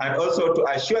that, and also to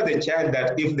assure the child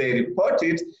that if they report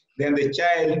it, then the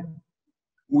child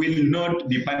will not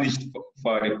be punished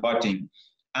for reporting.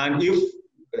 And if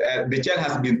the child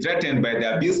has been threatened by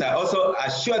the abuser, also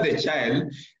assure the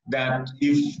child that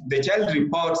if the child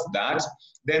reports that,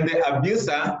 then the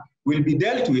abuser will be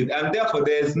dealt with, and therefore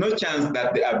there is no chance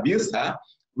that the abuser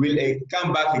will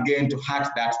come back again to hurt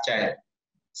that child.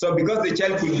 So because the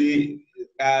child could be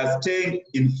staying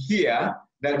in fear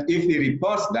that if he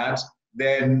reports that,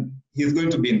 then he's going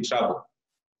to be in trouble,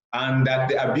 and that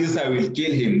the abuser will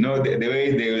kill him, the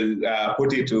way they will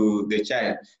put it to the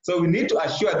child. So we need to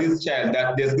assure this child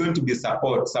that there's going to be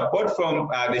support from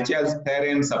the child's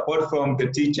parents, support from the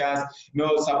teachers,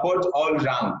 support all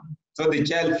round, so the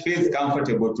child feels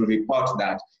comfortable to report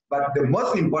that. But the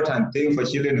most important thing for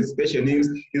children with special needs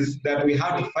is that we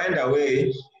have to find a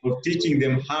way of teaching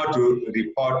them how to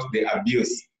report the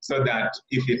abuse, so that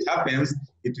if it happens,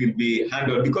 it will be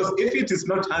handled. Because if it is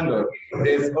not handled,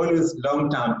 there's always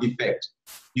long-term effect.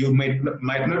 You might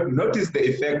not notice the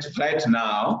effect right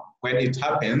now when it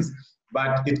happens,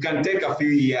 but it can take a few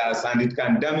years and it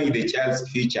can damage the child's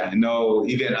future,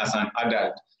 even as an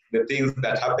adult. The things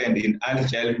that happened in early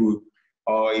childhood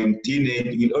or in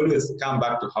teenage will always come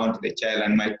back to haunt the child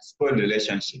and might spoil the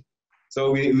relationship.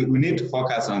 So we need to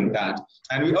focus on that.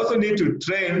 And we also need to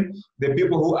train the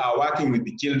people who are working with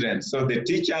the children, so the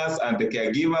teachers and the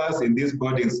caregivers in these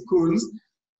boarding schools,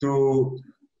 to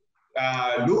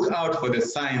look out for the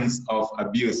signs of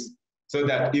abuse, so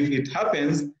that if it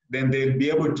happens, then they'll be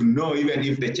able to know even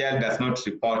if the child does not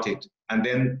report it, and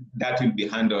then that will be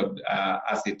handled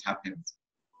as it happens.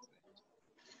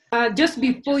 Just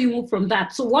before you move from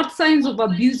that, so what signs of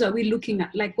abuse are we looking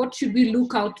at? Like, what should we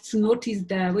look out to notice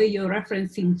the way you're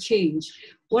referencing change?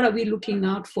 What are we looking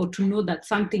out for to know that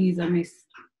something is amiss?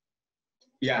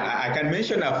 Yeah, I can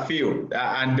mention a few,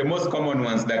 and the most common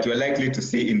ones that you're likely to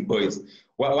see in boys.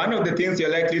 Well, one of the things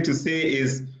you're likely to see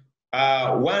is,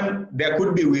 one, there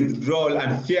could be withdrawal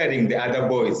and fearing the other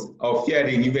boys, or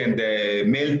fearing even the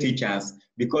male teachers,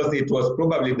 because it was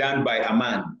probably done by a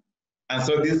man. And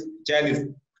so this child is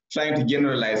trying to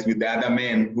generalize with the other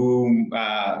men whom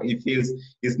he feels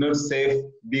is not safe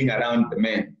being around the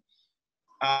men.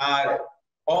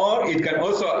 Or it can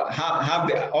also have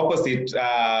the opposite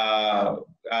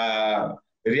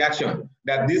reaction,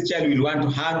 that this child will want to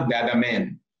hug the other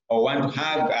men or want to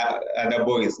hug other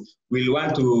boys, will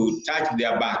want to touch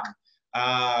their back.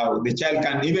 The child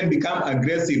can even become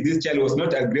aggressive. This child was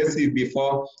not aggressive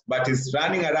before, but is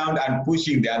running around and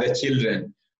pushing the other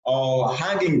children or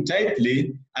hugging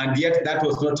tightly, and yet that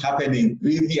was not happening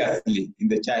previously in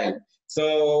the child.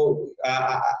 So,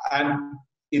 and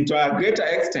to a greater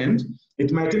extent,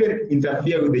 it might even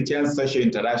interfere with the child's social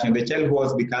interaction. The child who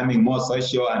was becoming more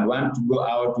social and want to go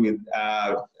out with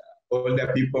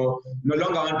older people, no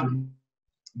longer want to,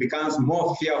 becomes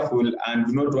more fearful and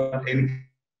do not want any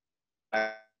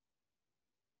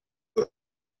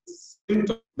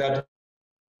that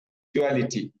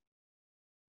sexuality.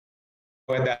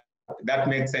 Whether that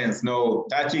makes sense. No,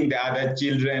 touching the other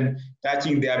children,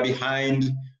 touching their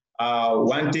behind,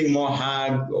 wanting more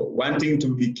hug, wanting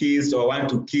to be kissed or want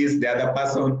to kiss the other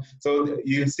person. So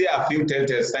you'll see a few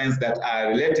telltale signs that are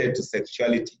related to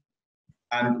sexuality.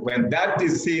 And when that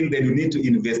is seen, then you need to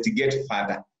investigate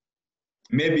further.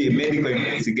 Maybe a medical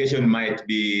investigation might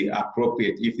be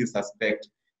appropriate if you suspect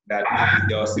that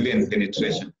there was civilian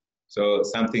penetration. So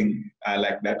something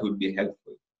like that would be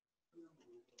helpful.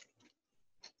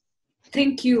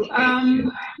 Thank you.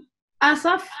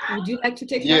 Asaph, would you like to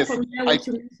take that from there?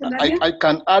 I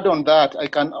can add on that. I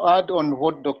can add on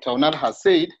what Dr. Onala has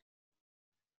said.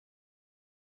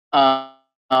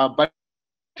 But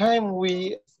time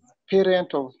we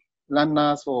parent of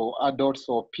learners or adults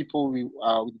or people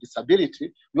with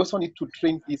disability, we also need to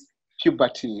train these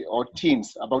puberty or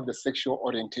teens about the sexual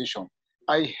orientation.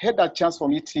 I had a chance for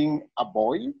meeting a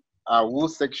boy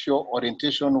whose sexual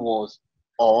orientation was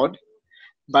odd.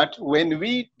 But when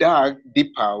we dug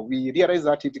deeper, we realized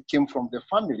that it came from the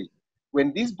family.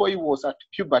 When this boy was at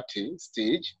puberty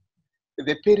stage,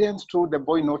 the parents told the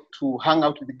boy not to hang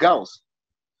out with girls.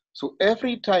 So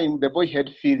every time the boy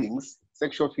had feelings,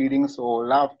 sexual feelings or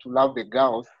love to love the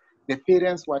girls, the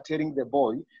parents were telling the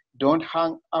boy, don't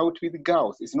hang out with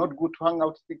girls. It's not good to hang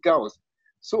out with girls.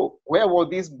 So where was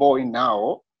this boy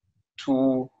now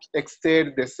to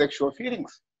extend the sexual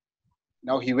feelings?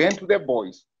 Now he went to the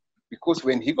boys. Because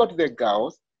when he got to the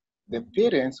girls, the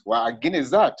parents were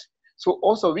against that. So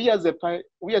also we as a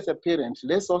parent,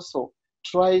 let's also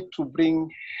try to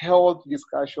bring health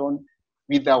discussion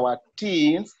with our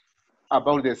teens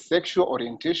about the sexual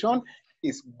orientation.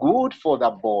 It's good for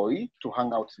the boy to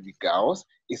hang out with the girls.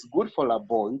 It's good for the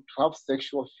boy to have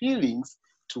sexual feelings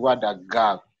toward a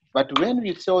girl. But when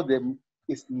we tell them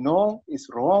it's no, it's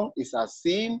wrong, it's a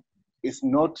sin, it's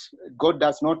not, God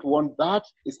does not want that,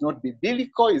 it's not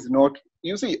biblical, it's not,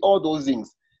 you see, all those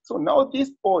things. So now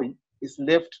this boy is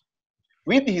left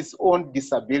with his own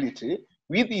disability,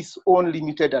 with his own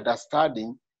limited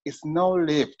understanding, is now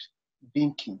left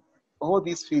thinking, all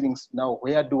these feelings now,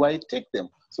 where do I take them?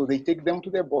 So they take them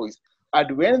to the boys.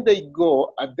 And when they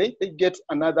go, and they get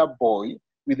another boy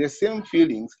with the same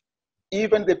feelings,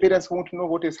 even the parents won't know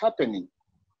what is happening.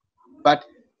 But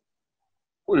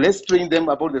let's train them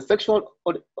about the sexual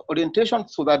orientation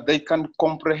so that they can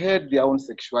comprehend their own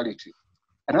sexuality.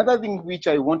 Another thing which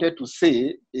I wanted to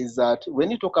say is that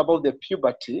when you talk about the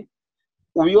puberty,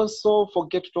 we also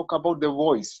forget to talk about the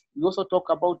voice. We also talk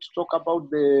about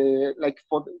the, like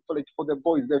for the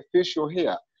boys, the facial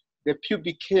hair, the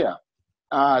pubic hair,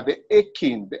 the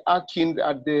aching, at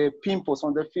the pimples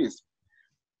on the face.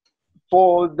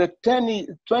 For the 20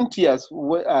 years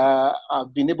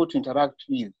I've been able to interact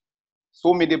with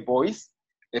so many boys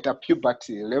at a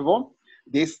puberty level,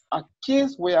 there's a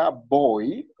case where a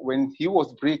boy, when he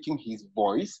was breaking his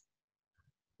voice,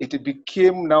 it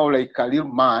became now like a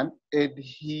little man, and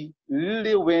he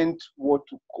really went what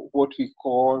we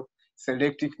call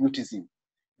selective mutism.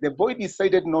 The boy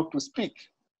decided not to speak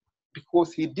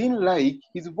because he didn't like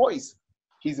his voice.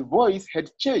 His voice had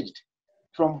changed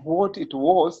from what it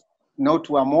was now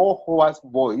to a more hoarse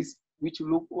voice, which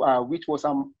was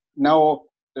now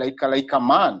like a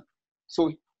man.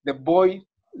 So the boy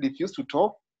refused to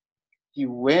talk. He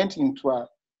went into a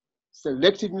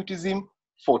selective mutism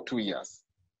for 2 years.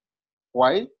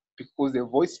 Why? Because the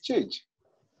voice changed.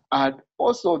 And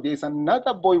also there's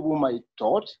another boy whom I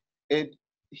taught, and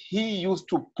he used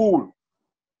to pull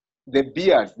the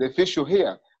beard, the facial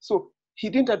hair. So he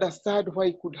didn't understand why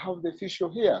he could have the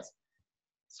facial hairs.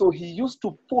 So he used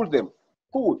to pull,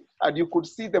 and you could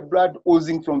see the blood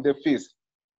oozing from the face.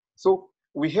 So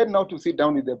we had now to sit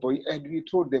down with the boy, and we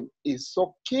told them, it's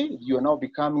okay, you are now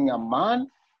becoming a man,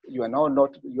 you are no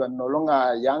longer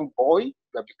a young boy,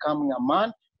 you are becoming a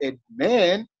man, A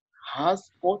man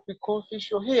has what we call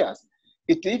facial hairs.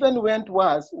 It even went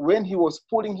worse when he was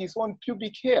pulling his own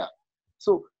pubic hair.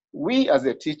 So we as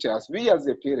the teachers, we as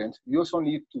the parents, we also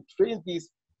need to train these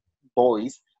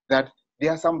boys that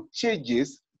there are some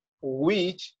changes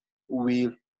which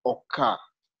will occur.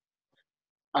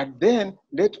 And then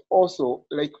let also,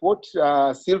 like what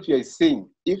Sylvia is saying,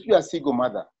 if you are a single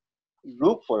mother,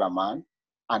 look for a man,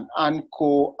 an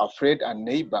uncle, a friend, a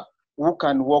neighbor who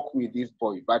can work with this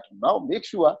boy. But now make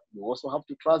sure you also have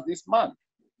to trust this man,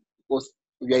 because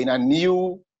we are in a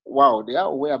new world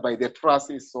whereby the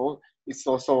trust is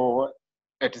also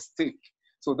at stake.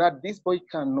 So that this boy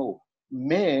can know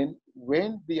men,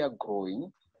 when they are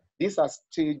growing, this is a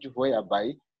stage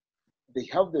whereby they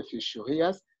have the facial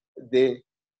hairs, the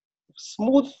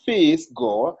smooth face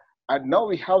go, and now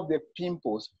we have the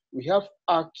pimples, we have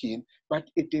acne, but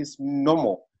it is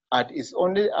normal, and it's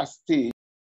only a stage.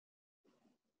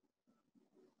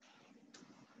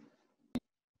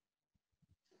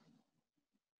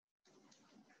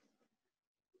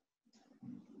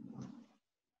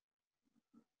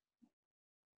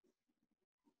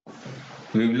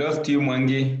 We've lost you,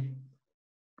 Mwangi.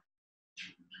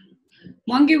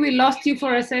 Mwangi, we lost you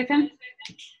for a second.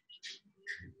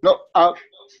 No,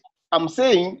 I'm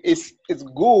saying it's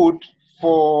good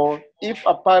for, if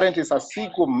a parent is a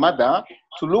single mother,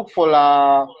 to look for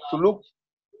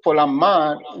a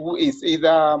man who is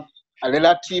either a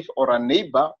relative or a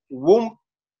neighbor whom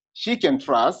she can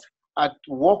trust, and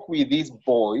work with this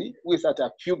boy who is at a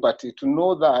puberty, to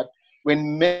know that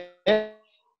when men,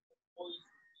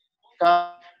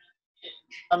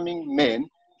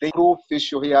 they grow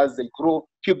facial hairs, they grow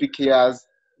pubic hairs,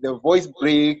 the voice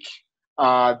break,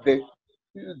 the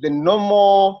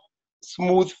normal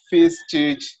smooth face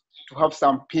change to have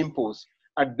some pimples.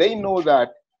 And they know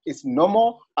that it's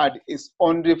normal and it's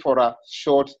only for a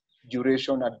short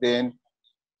duration, and then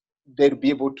they'll be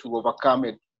able to overcome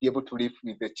it, be able to live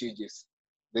with the changes.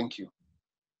 Thank you.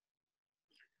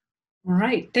 All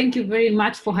right, thank you very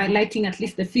much for highlighting at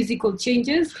least the physical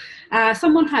changes.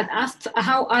 Someone had asked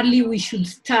how early we should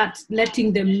start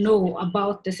letting them know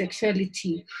about the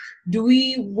sexuality. Do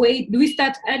we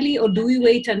start early, or do we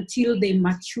wait until they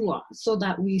mature so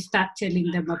that we start telling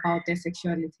them about their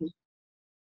sexuality?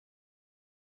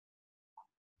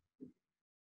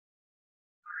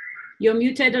 You're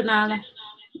muted, Onala.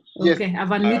 Okay, yes. I've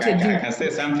unmuted you. I can say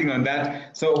something on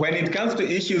that. So when it comes to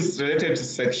issues related to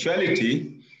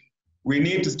sexuality, we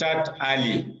need to start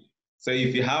early. So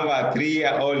if you have a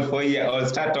 3-year-old, 4-year-old,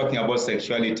 start talking about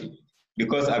sexuality,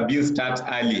 because abuse starts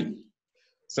early.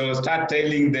 So start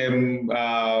telling them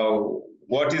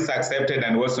what is accepted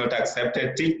and what's not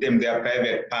accepted. Teach them their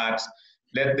private parts.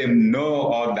 Let them know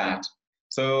all that.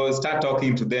 So start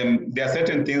talking to them. There are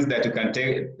certain things that you can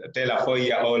tell a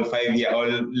 4-year-old,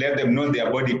 5-year-old, let them know their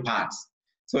body parts,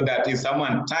 so that if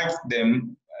someone touches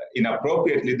them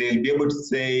inappropriately, they'll be able to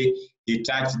say, he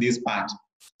touched this part.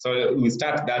 So we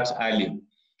start that early,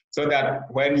 so that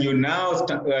when you now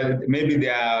maybe they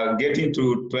are getting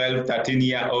to 12,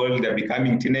 13-year-old, they're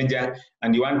becoming teenager,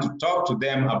 and you want to talk to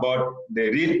them about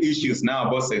the real issues now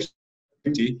about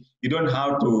sexuality, you don't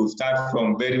have to start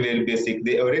from very, very basic.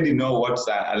 They already know what's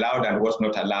allowed and what's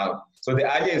not allowed. So the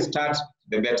earlier you start,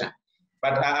 the better.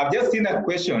 But I've just seen a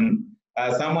question.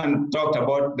 Someone talked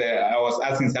about, I was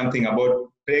asking something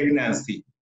about pregnancy.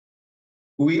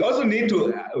 We also need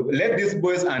to let these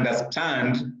boys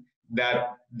understand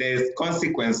that there's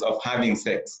consequence of having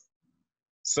sex.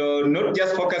 So not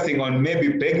just focusing on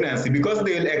maybe pregnancy, because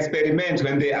they will experiment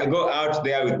when they go out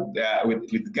there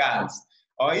with girls,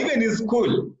 or even in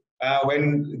school,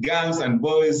 when girls and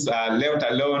boys are left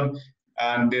alone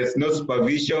and there's no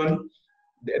supervision,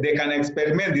 they can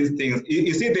experiment these things.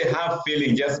 You see, they have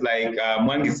feeling, just like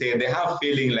Mwangi said, they have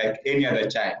feeling like any other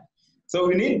child. So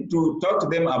we need to talk to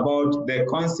them about the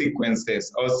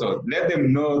consequences also. Let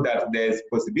them know that there's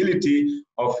possibility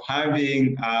of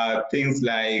having things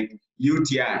like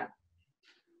UTI.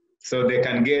 So they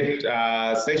can get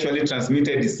sexually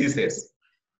transmitted diseases.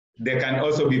 There can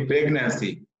also be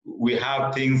pregnancy. We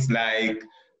have things like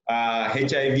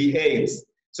HIV/AIDS.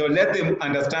 So let them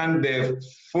understand the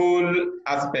full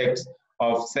aspect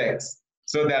of sex,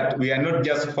 so that we are not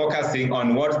just focusing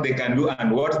on what they can do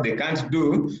and what they can't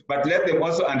do, but let them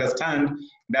also understand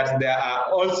that there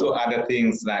are also other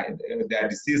things, like there are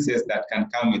diseases that can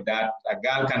come with that. A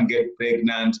girl can get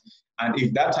pregnant, and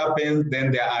if that happens,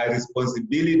 then there are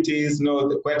responsibilities,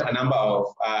 quite a number of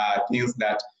things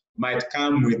that might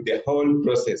come with the whole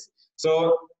process.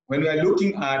 So when we are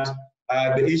looking at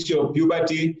the issue of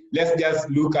puberty, let's just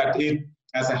look at it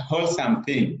as a wholesome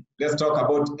thing. Let's talk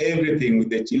about everything with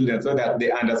the children so that they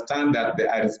understand that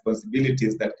there are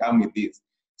responsibilities that come with this.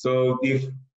 So if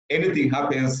anything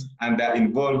happens and they're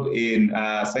involved in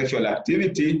sexual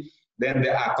activity, then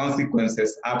there are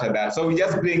consequences after that. So we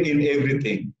just bring in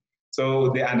everything so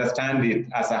they understand it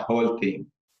as a whole thing.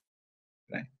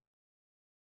 Right.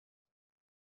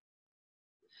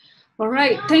 All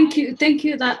right, thank you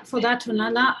for that,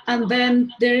 Onala. And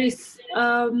then there is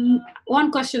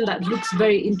one question that looks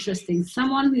very interesting.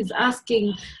 Someone is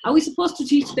asking, are we supposed to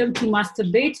teach them to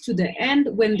masturbate to the end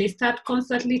when they start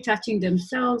constantly touching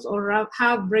themselves or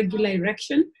have regular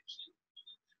erection?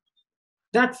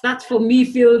 That's for me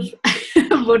feels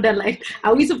borderline.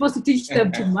 Are we supposed to teach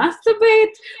them to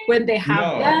masturbate when they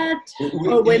have that,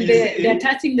 or when they're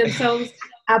touching themselves?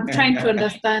 I'm trying to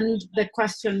understand the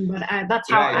question, but that's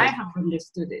how I have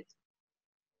understood it.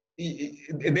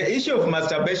 The issue of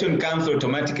masturbation comes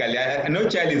automatically. No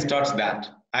child is taught that.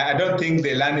 I don't think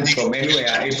they learn it from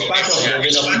anywhere. It's part of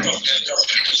development.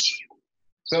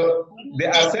 So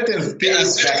there are certain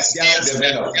skills that just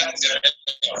develop.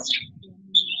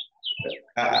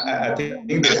 I think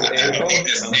there's echo.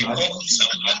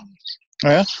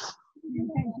 Yeah.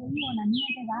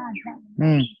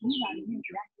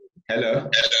 Hello.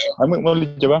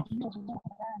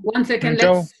 One second,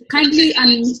 let's kindly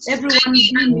everyone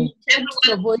be muted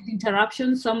to avoid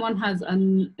interruption. Someone has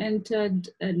entered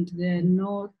and they're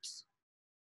not.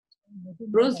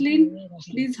 Roslyn,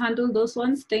 please handle those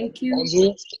ones. Thank you.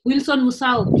 Wilson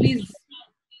Musau, please.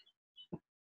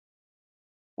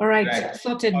 All right,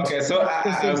 sorted. Okay, so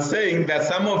I was saying that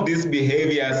some of these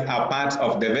behaviors are part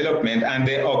of development and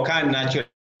they occur naturally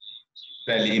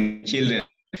in children.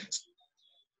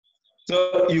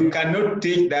 So you cannot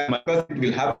teach that because it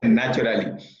will happen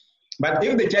naturally. But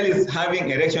if the child is having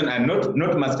erection and not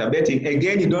masturbating,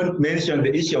 again, you don't mention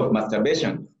the issue of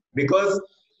masturbation because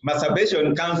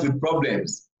masturbation comes with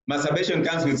problems. Masturbation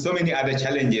comes with so many other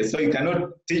challenges, so you cannot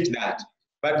teach that.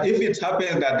 But if it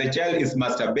happens that the child is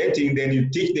masturbating, then you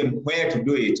teach them where to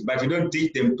do it, but you don't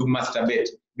teach them to masturbate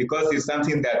because it's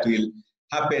something that will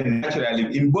happen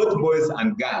naturally in both boys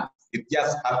and girls. It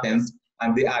just happens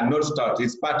and they are not taught.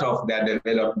 It's part of their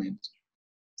development.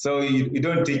 So you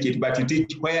don't teach it, but you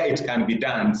teach where it can be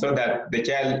done so that the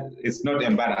child is not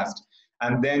embarrassed.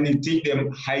 And then you teach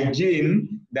them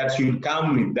hygiene that should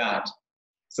come with that.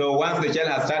 So once the child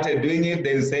has started doing it,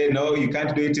 they say, no, you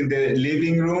can't do it in the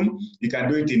living room. You can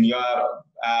do it in your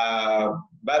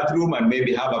bathroom and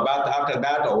maybe have a bath after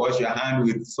that, or wash your hand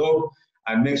with soap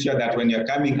and make sure that when you're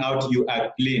coming out, you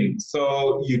are clean.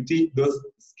 So you teach those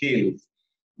skills,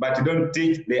 but you don't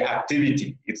teach the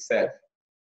activity itself,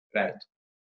 right?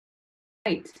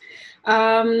 Right.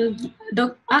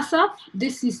 Dr. Asaph,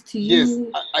 this is to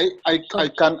you. Yes, I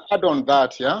can add on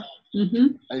that, yeah? Mm-hmm.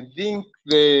 I think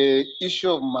the issue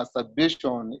of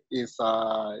masturbation is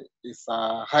a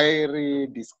highly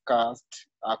discussed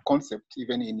concept,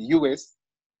 even in US,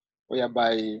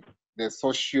 whereby the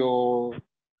social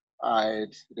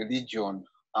religion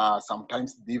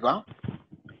sometimes differ.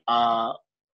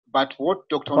 But what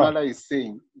Dr. Onala is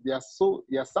saying, there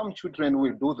are some children who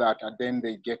will do that and then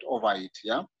they get over it,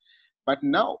 yeah. But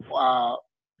now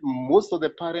most of the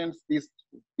parents they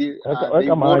worry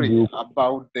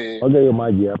about the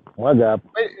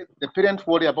parents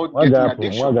worry about getting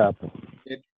addiction.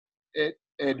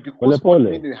 Because what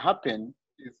may happen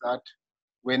is that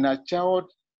when a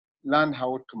child learns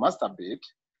how to masturbate,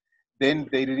 then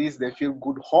they release the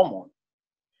feel-good hormone.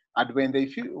 And when they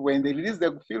release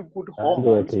the feel-good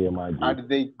hormones and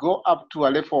they go up to a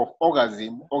level of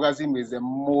orgasm is the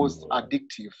most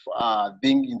addictive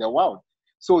thing in the world.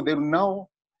 So they will now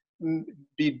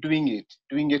be doing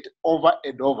it over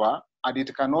and over, and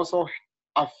it can also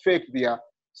affect their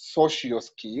social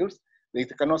skills.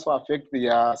 It can also affect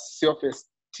their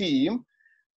self-esteem,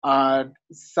 and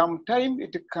sometimes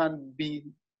it can be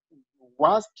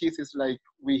worse cases like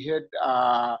we had.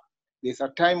 There's a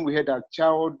time we had a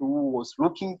child who was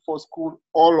looking for school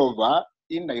all over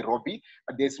in Nairobi,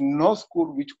 and there's no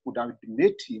school which could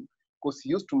admit him because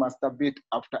he used to masturbate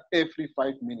after every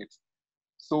 5 minutes.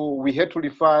 So we had to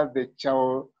refer the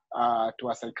child to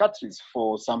a psychiatrist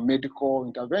for some medical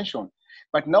intervention.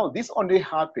 But now this only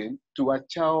happened to a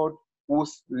child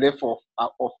whose level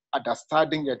of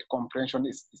understanding and comprehension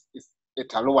is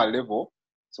at a lower level,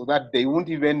 so that they won't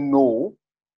even know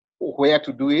where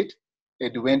to do it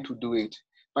and when to do it.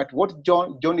 But what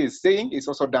John is saying is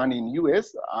also done in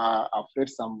US. I've read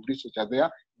some research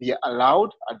there. They are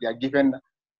allowed, they are given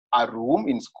a room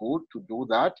in school to do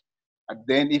that. And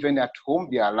then even at home,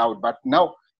 they are allowed. But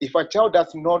now, if a child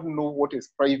does not know what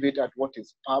is private and what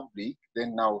is public,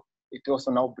 then now it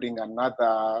also now bring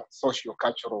another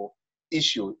socio-cultural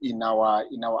issue in our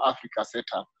Africa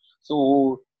setup.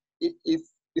 So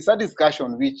it's a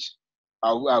discussion which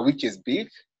is big,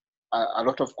 a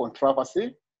lot of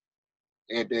controversy.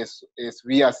 And as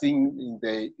we are seeing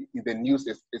in the news,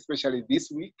 especially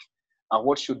this week,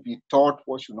 what should be taught,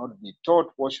 what should not be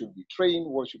taught, what should be trained,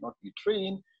 what should not be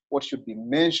trained, what should be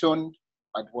mentioned,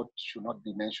 and what should not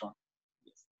be mentioned.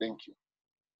 Yes, thank you.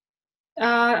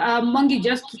 Mwangi,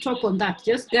 just to talk on that,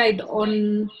 just guide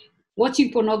on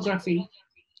watching pornography.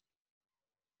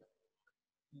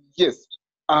 Yes,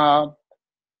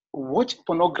 watch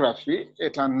pornography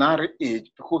at an early age,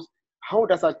 because how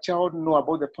does a child know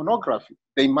about the pornography?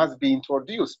 They must be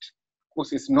introduced,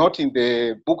 because it's not in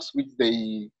the books which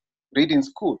they read in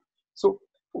school. So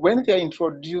when they are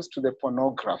introduced to the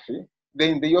pornography,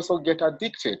 then they also get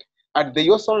addicted, and they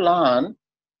also learn,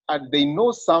 and they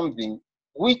know something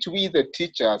which we, the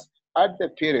teachers and the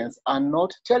parents, are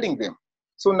not telling them.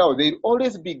 So now they'll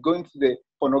always be going to the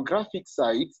pornographic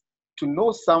sites to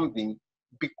know something,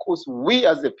 because we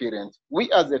as the parents,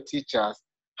 we as the teachers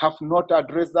have not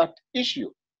addressed that issue.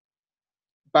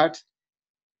 But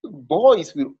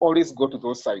boys will always go to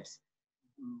those sites.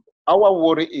 Our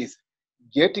worry is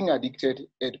getting addicted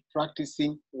and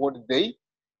practicing what they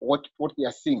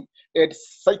are seeing. And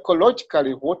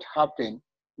psychologically, what happens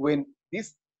when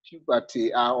these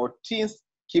puberty or teens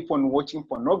keep on watching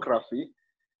pornography,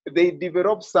 they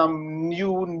develop some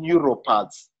new neural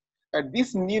paths. And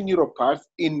these new neural paths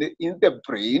in the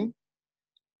brain,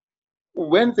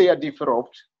 when they are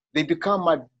developed, they become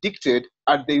addicted,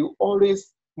 and they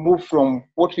always move from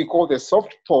what we call the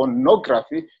soft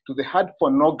pornography to the hard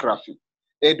pornography.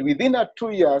 And within 2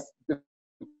 years, the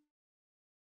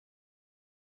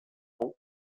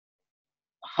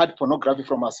hard pornography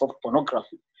from a soft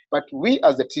pornography. But we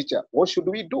as a teacher, what should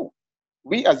we do?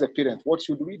 We as a parent, what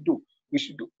should we do? We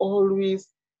should always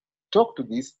talk to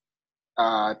these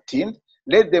teens,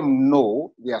 let them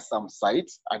know there are some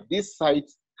sites, and these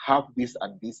sites have this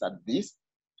and this and this,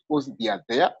 because they are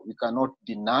there. We cannot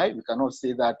deny, we cannot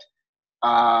say that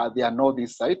they are not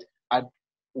this site, and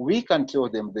we can tell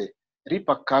them the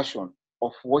repercussion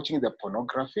of watching the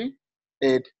pornography.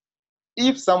 And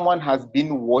if someone has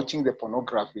been watching the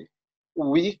pornography,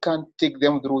 we can take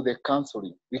them through the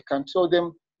counseling. We can tell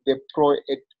them the pro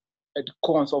and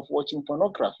cons of watching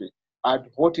pornography, and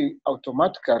what it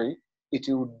automatically it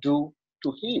will do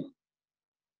to him.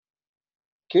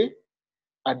 Okay?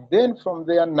 And then from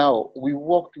there now, we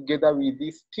work together with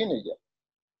this teenager.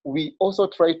 We also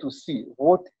try to see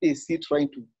what is he trying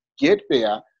to get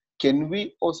there. Can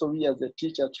we also, we as a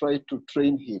teacher, try to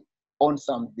train him on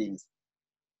some things?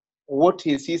 What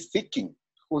is he seeking?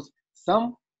 Because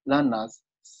some learners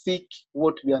seek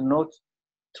what we are not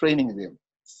training them.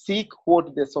 Seek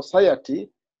what the society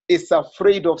is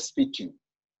afraid of speaking.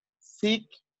 Seek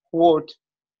what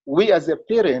we as a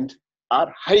parent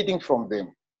are hiding from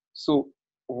them. So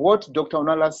what Dr.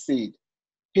 Onala said,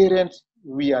 parents,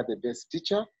 we are the best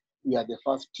teacher, we are the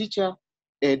first teacher,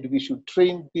 and we should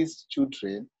train these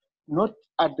children, not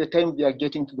at the time they are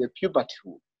getting to the puberty.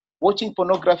 Watching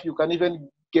pornography, you can even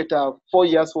get a 4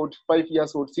 years old, 5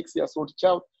 years old, 6 years old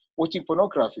child watching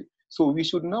pornography. So we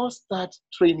should now start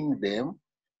training them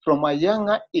from a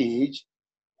younger age,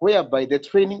 whereby the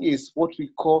training is what we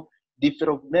call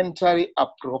developmentally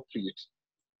appropriate.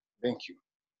 Thank you.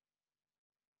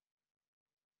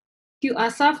 Thank you,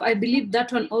 Asaph. I believe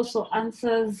that one also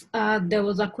answers, there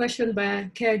was a question by a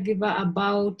caregiver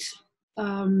about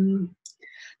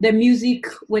the music,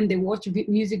 when they watch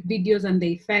music videos and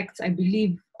the effects. I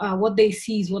believe what they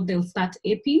see is what they'll start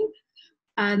aping.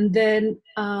 And then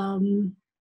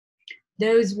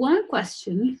there is one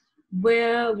question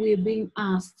where we're being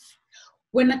asked,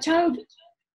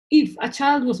 if a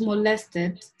child was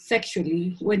molested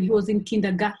sexually when he was in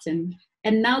kindergarten,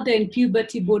 and now they're in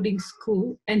puberty boarding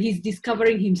school and he's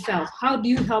discovering himself, how do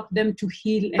you help them to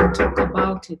heal and talk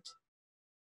about it?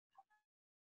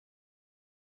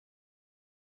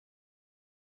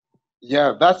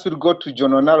 Yeah, that will go to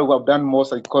John Onala, who have done more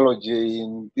psychology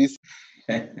in this.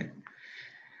 Right.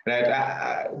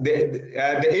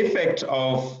 The effect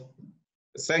of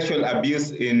sexual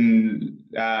abuse in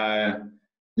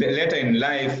later in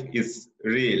life is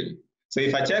real. So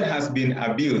if a child has been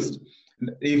abused,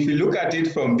 if you look at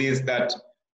it from this, that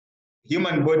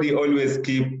human body always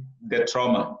keep the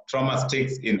trauma. Trauma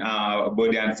sticks in our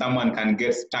body, and someone can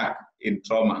get stuck in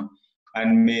trauma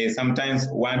and may sometimes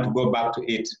want to go back to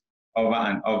it over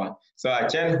and over. So a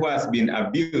child who has been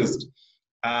abused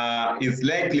is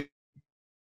likely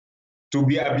to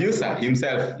be an abuser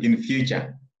himself in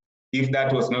future if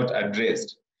that was not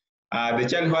addressed. The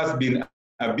child who has been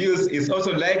abuse is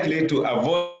also likely to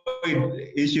avoid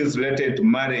issues related to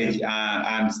marriage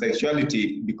and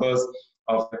sexuality because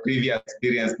of the previous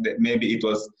experience that maybe it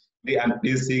was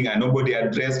unpleasing and nobody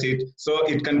addressed it. So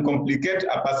it can complicate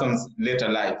a person's later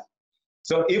life.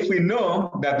 So if we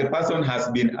know that the person has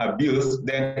been abused,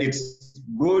 then it's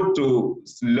good to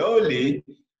slowly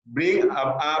bring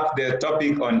up the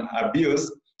topic on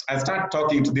abuse and start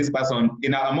talking to this person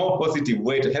in a more positive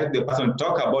way to help the person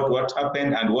talk about what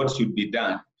happened and what should be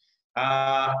done.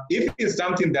 If it's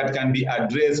something that can be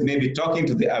addressed, maybe talking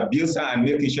to the abuser and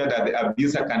making sure that the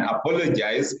abuser can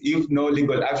apologize if no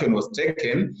legal action was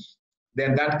taken,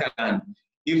 then that can.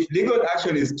 If legal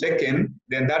action is taken,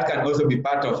 then that can also be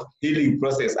part of healing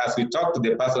process as we talk to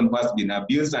the person who has been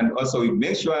abused, and also we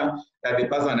make sure that the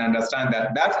person understands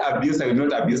that that abuser will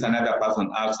not abuse another person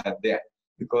outside there,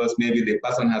 because maybe the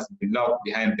person has been locked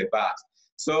behind the bars.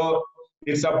 So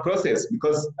it's a process,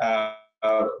 because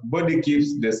body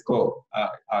keeps the score.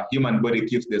 Human body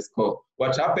keeps the score.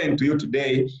 What happened to you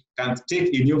today can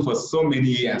stick in you for so many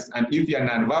years. And if you're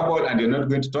nonverbal and you're not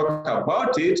going to talk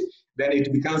about it, then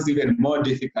it becomes even more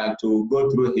difficult to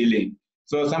go through healing.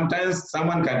 So sometimes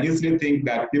someone can easily think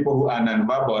that people who are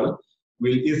nonverbal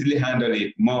will easily handle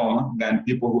it more than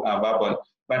people who are verbal.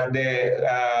 But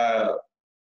the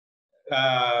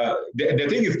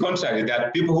thing is contrary,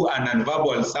 that people who are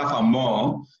nonverbal suffer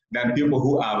more than people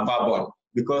who are verbal,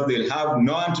 because they'll have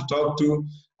no one to talk to,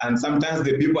 and sometimes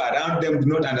the people around them do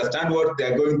not understand what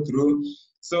they're going through.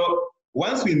 So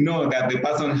once we know that the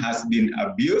person has been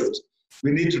abused,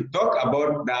 we need to talk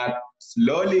about that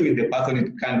slowly with the person.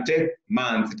 It can take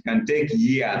months, it can take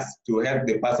years to help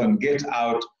the person get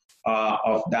out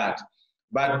of that.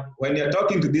 But when you're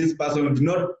talking to this person, do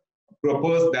not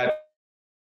propose that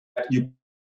you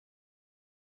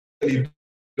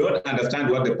don't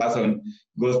understand what the person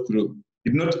goes through.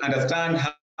 You do not understand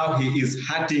how he is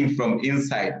hurting from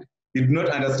inside. You do not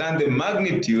understand the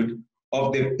magnitude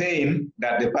of the pain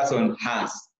that the person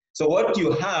has. So what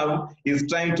you have is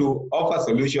trying to offer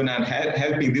solution and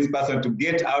helping this person to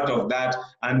get out of that,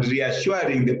 and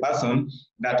reassuring the person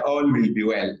that all will be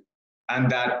well and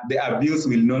that the abuse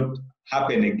will not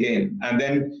happen again. And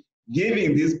then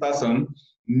giving this person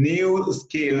new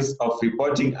skills of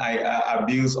reporting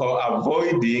abuse or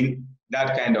avoiding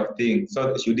that kind of thing.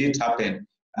 So should it happen,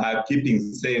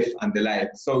 keeping safe and the like.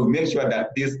 So we make sure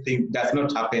that this thing does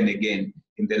not happen again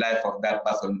in the life of that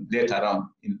person later on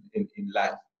in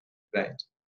life. Right.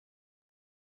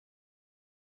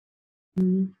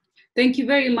 Thank you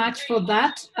very much for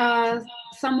that.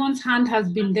 Someone's hand has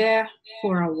been there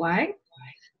for a while.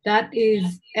 That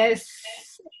is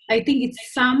I think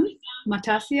it's Sam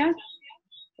Matasia,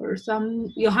 or some.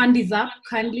 Your hand is up,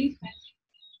 kindly.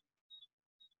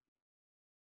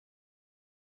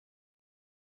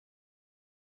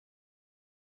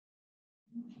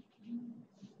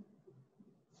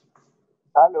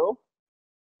 Hello.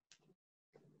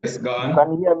 Yes, go on.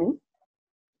 Can you hear me?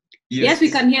 Yes,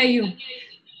 we can hear you.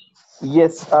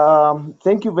 Yes.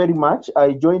 Thank you very much.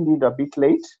 I joined in a bit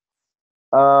late.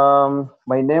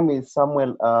 My name is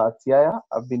Samuel Tiaya.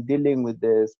 I've been dealing with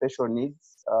the special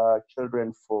needs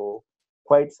children for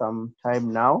quite some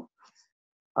time now.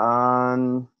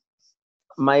 And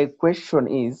my question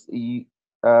is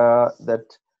that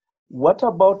what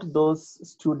about those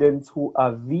students who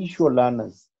are visual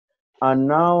learners? And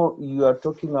now you are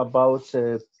talking about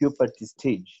puberty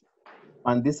stage,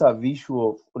 and these are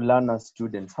visual learner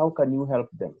students. How can you help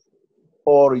them,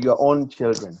 or your own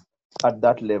children at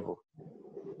that level?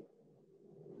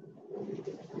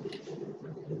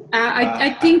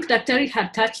 I think that Terry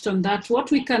had touched on that. What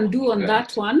we can do on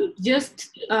that one, just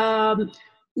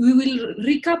we will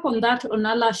recap on that,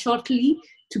 Onala, shortly,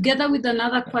 together with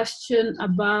another question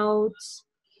about,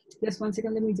 just 1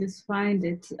 second, let me just find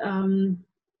it.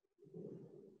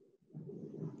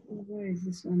 Where is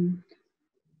this one?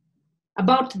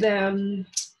 About the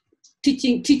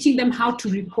teaching them how to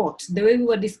report, the way we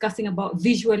were discussing about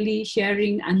visually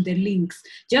sharing and the links,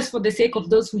 just for the sake of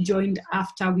those who joined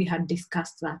after we had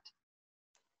discussed that.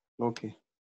 Okay.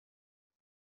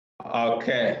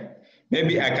 Okay.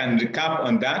 Maybe I can recap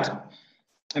on that.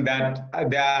 That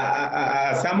there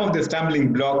are some of the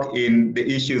stumbling block in the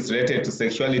issues related to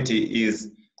sexuality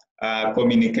is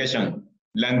communication,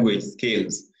 language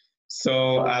skills.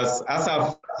 So as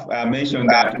Asaph mentioned,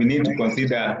 that we need to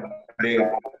consider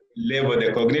the level,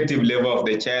 the cognitive level of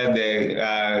the child,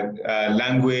 the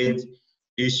language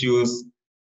issues,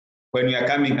 when we are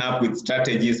coming up with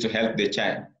strategies to help the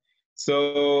child.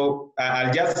 So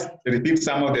I'll just repeat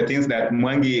some of the things that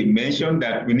Mwangi mentioned,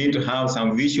 that we need to have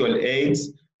some visual aids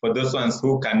for those ones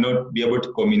who cannot be able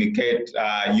to communicate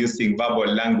using verbal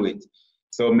language.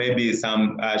 So maybe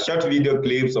some short video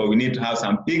clips, or we need to have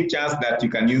some pictures that you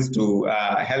can use to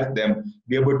help them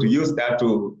be able to use that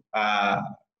to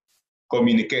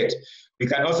communicate. We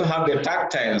can also have the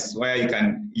tactiles where you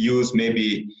can use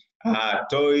maybe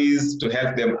toys to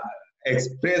help them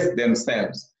express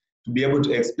themselves, to be able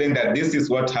to explain that this is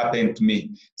what happened to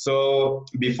me. So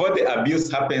before the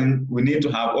abuse happened, we need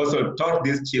to have also taught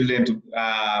these children to,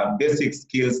 basic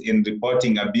skills in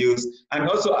reporting abuse, and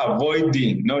also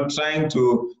avoiding, not trying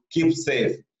to keep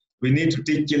safe. We need to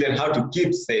teach children how to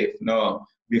keep safe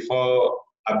before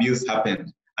abuse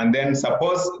happened. And then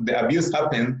suppose the abuse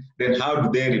happened, then how do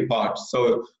they report?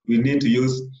 So we need to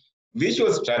use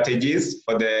visual strategies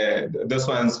for those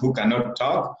ones who cannot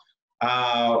talk.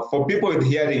 For people with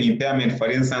hearing impairment, for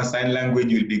instance, sign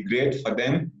language will be great for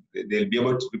them. They'll be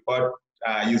able to report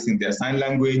using their sign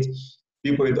language.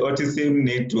 People with autism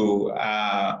need to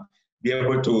be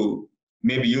able to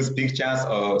maybe use pictures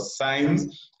or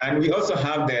signs. And we also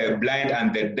have the blind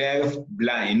and the deaf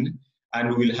blind, and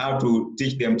we will have to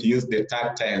teach them to use the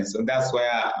tactile. So that's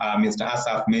where Mr.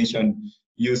 Asaph mentioned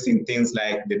using things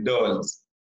like the dolls,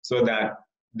 so that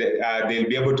they'll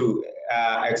be able to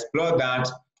explore that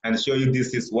and show you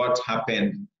this is what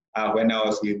happened when I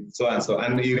was with so-and-so.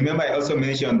 And you remember I also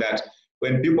mentioned that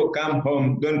when people come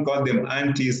home, don't call them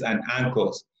aunties and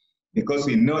uncles, because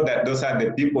we know that those are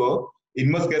the people, in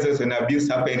most cases when abuse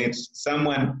happens, it's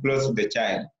someone close to the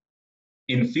child.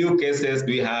 In few cases,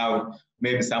 we have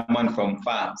maybe someone from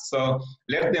far. So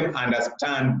let them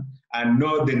understand and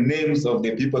know the names of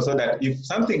the people, so that if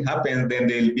something happens, then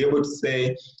they'll be able to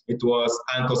say it was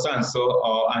Uncle so-and-so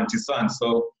or Auntie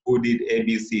so-and-so who did A,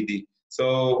 B, C, D.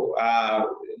 So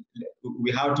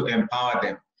we have to empower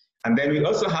them. And then we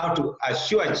also have to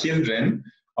assure children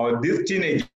or these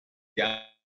teenagers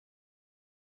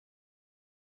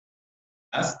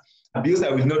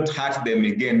abuser will not hurt them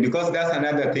again, because that's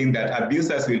another thing that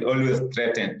abusers will always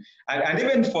threaten. And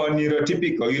even for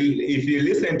neurotypical, if you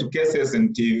listen to cases on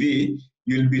TV,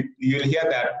 you'll hear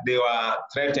that they were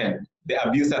threatened. The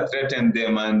abuser threatened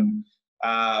them and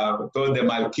told them,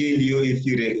 I'll kill you if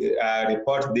you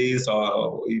report this,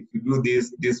 or if you do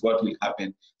this, this is what will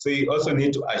happen. So you also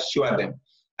need to assure them.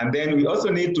 And then we also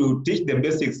need to teach them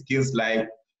basic skills like,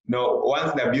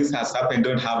 once the abuse has happened,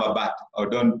 don't have a bath or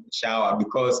don't shower,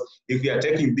 because if you are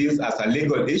taking this as a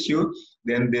legal issue,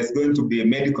 then there's going to be a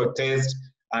medical test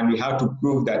and we have to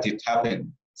prove that it happened.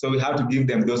 So we have to give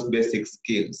them those basic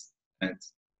skills.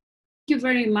 Thanks. Thank you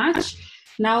very much.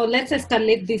 Now let's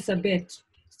escalate this a bit.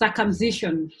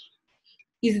 Circumcision.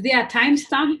 Is there a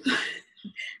timestamp?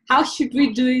 How should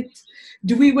we do it?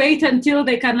 Do we wait until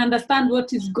they can understand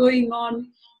what is going on,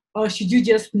 or should you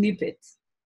just nip it?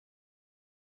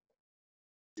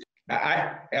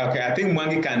 I think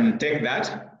Mwangi can take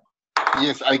that.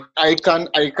 Yes, I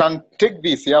can take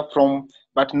this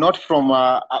but not from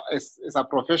as a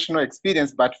professional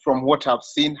experience, but from what I've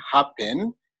seen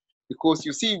happen. Because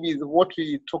you see, with what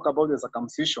we talk about the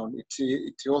circumcision,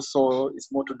 it also is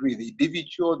more to do with the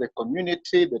individual, the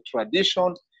community, the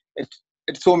tradition, and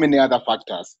so many other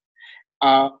factors.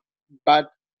 But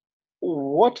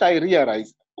what I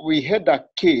realized, we had a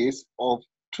case of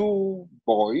 2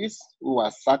 boys who were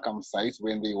circumcised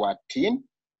when they were teen.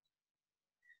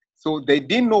 So they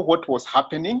didn't know what was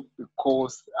happening,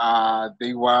 because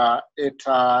they were at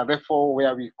a level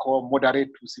where we call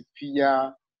moderate to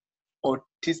severe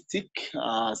autistic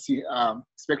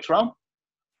spectrum.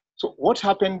 So what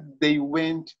happened, they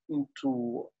went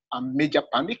into a major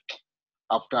panic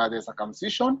after the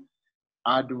circumcision.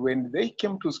 And when they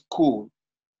came to school,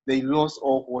 they lost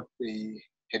all what they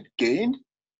had gained.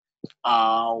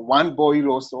 One boy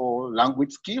lost all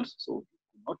language skills, so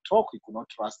he could not talk, he could not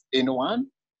trust anyone.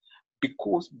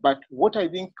 But what I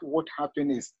think what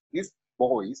happened is, these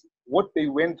boys, what they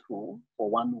went through for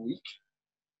 1 week,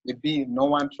 maybe no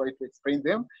one tried to explain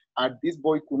them, and this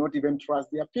boy could not even trust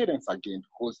their parents again,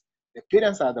 because the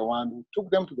parents are the one who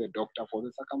took them to the doctor for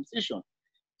the circumcision.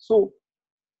 So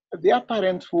their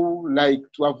parents who like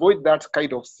to avoid that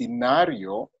kind of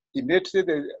scenario, immediately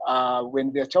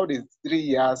when their child is 3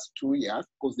 years, 2 years,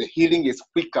 because the healing is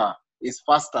quicker, is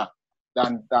faster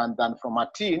than from a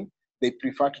teen, they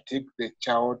prefer to take the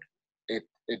child at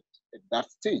that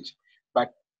stage.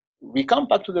 But we come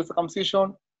back to the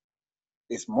circumcision.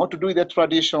 It's more to do with the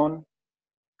tradition,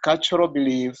 cultural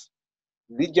beliefs,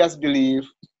 religious belief,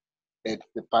 that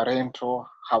the parental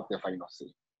have the final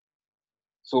say.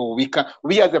 So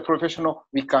we as a professional,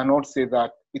 we cannot say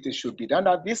that it should be done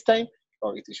at this time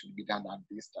or it should be done at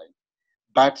this time.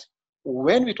 But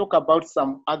when we talk about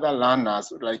some other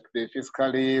learners, like the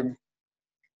physically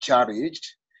challenged,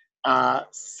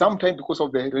 sometimes because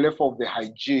of the level of the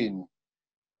hygiene,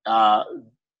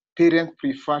 parents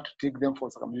prefer to take them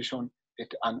for circumcision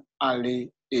at an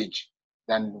early age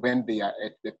than when they are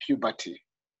at the puberty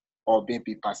or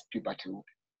maybe past puberty.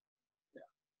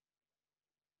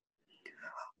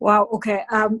 Wow. Okay.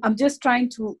 I'm just trying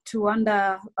to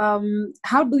wonder,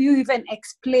 how do you even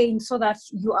explain so that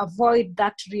you avoid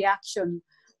that reaction?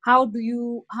 How do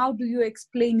you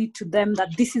explain it to them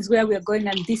that this is where we are going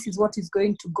and this is what is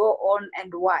going to go on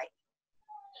and why?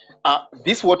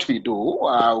 This is what we do.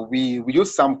 We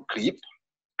use some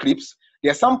clips.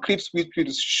 There are some clips which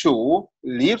will show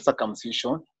live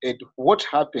circumcision and what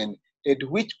happened and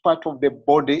which part of the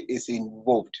body is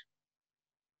involved.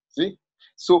 See?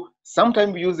 So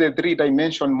sometimes we use a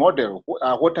 3-dimension model.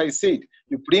 What I said,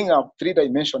 you bring a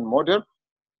 3-dimension model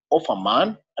of a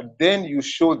man, and then you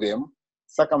show them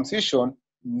circumcision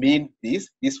means this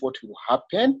what will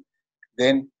happen.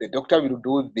 Then the doctor will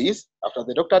do this. After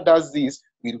the doctor does this,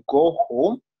 we'll go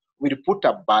home, we'll put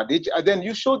a bandage, and then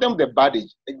you show them the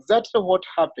bandage, exactly what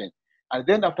happened. And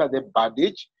then after the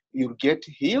bandage, you'll get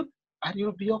healed and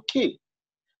you'll be okay.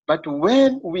 But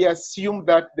when we assume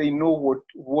that they know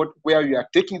where we are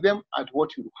taking them and what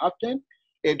will happen,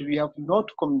 and we have not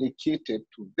communicated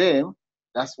to them,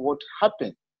 that's what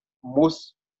happened.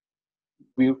 Most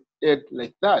will end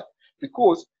like that.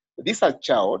 Because this is a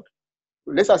child,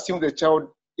 let's assume the child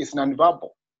is nonverbal.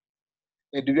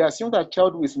 And we assume that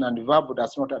child who is nonverbal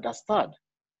does not understand.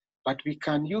 But we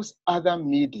can use other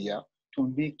media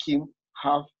to make him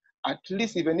have at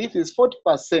least, even if it's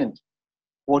 40%,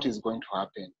 what is going to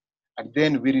happen. And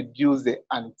then we reduce the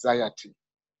anxiety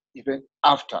even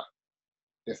after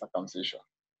the circumcision.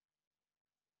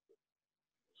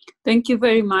 Thank you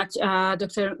very much,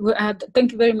 Dr.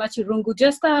 Thank you very much, Irungu.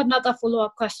 Just another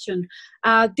follow-up question.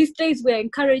 These days, we're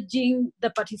encouraging the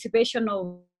participation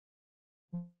of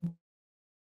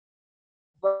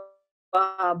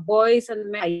boys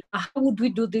and men. How would we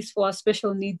do this for our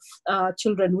special needs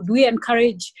children? Would we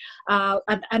encourage,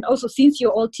 and also since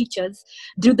you're all teachers,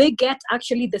 do they get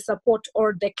actually the support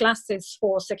or the classes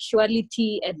for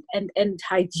sexuality and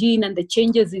hygiene and the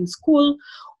changes in school?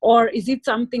 Or is it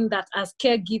something that as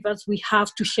caregivers we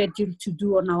have to schedule to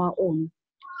do on our own?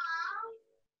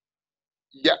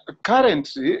 Yeah,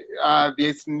 currently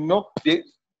there's no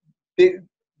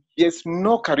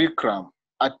curriculum,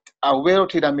 a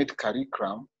well-tailor-made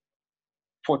curriculum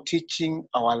for teaching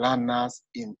our learners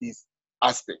in this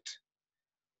aspect.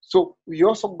 So we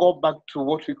also go back to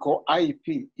what we call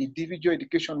IEP, Individual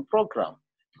Education Program,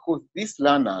 because these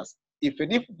learners,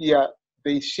 even if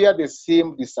they share the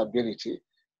same disability,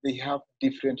 they have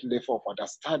different level of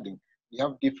understanding. They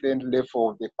have different level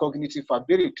of the cognitive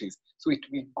abilities. So it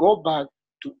will go back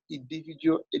to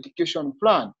individual education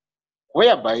plan,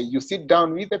 whereby you sit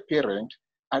down with the parent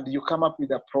and you come up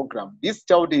with a program. This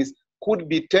child could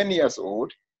be 10 years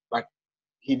old, but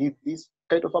he needs this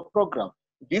kind of a program.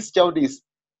 This child is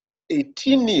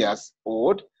 18 years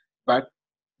old, but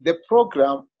the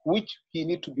program which he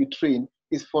needs to be trained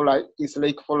is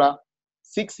like for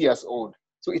 6 years old.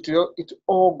 So it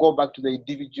all go back to the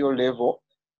individual level,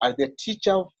 and the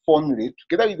teacher formulate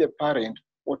together with the parent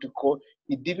what we call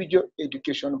individual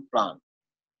education plan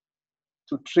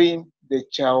to train the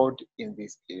child in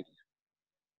this area.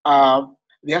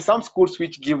 There are some schools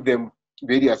which give them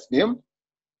various names.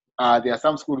 There are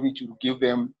some schools which will give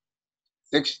them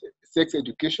sex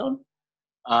education.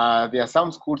 There are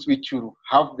some schools which will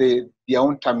have their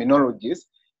own terminologies.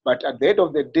 But at the end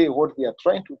of the day, what they are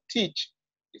trying to teach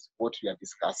is what we are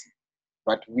discussing.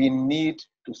 But we need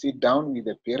to sit down with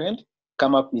the parent,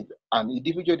 come up with an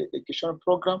individual education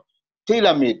program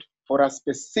tailor-made for a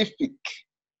specific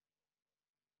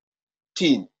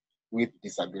teen with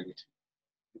disability.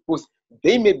 Because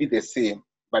they may be the same,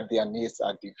 but their needs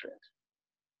are different.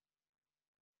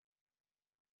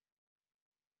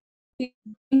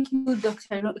 Thank you,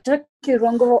 Dr.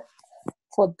 Rongo,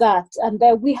 for that. And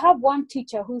we have one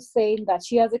teacher who's saying that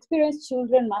she has experienced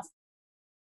children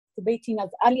masturbating as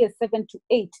early as 7 to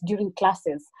 8 during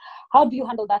classes. How do you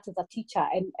handle that as a teacher?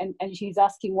 And she's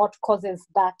asking what causes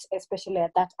that, especially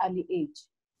at that early age.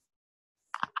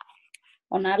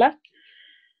 Onala?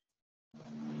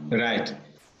 Right.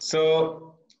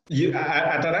 So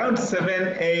at around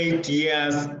 7, 8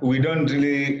 years, we don't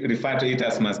really refer to it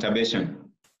as masturbation.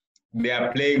 They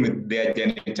are playing with their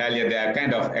genitalia. They are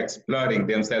kind of exploring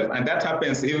themselves. And that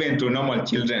happens even to normal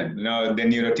children, the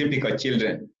neurotypical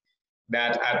children,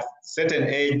 that at certain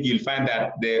age, you'll find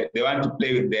that they want to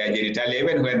play with their genitalia,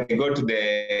 even when they go to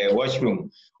the washroom.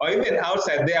 Or even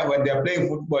outside there, when they're playing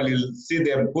football, you'll see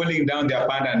them pulling down their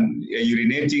pants and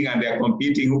urinating, and they're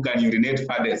competing who can urinate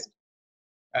farthest.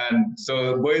 And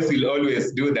so boys will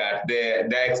always do that.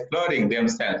 They're exploring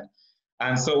themselves.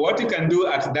 And so what you can do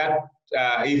at that,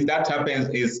 if that happens,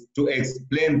 is to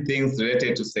explain things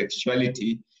related to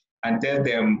sexuality and tell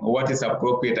them what is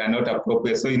appropriate and not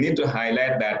appropriate. So you need to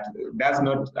highlight that that's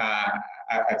not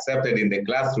accepted in the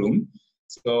classroom.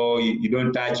 So you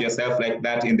don't touch yourself like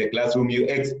that in the classroom. You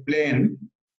explain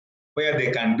where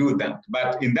they can do that.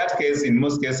 But in that case, in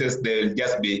most cases, they'll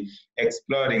just be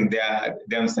exploring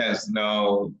themselves.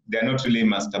 No, they're not really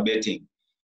masturbating.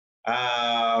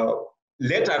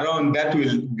 Later on, that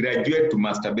will graduate to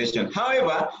masturbation.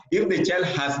 However, if the child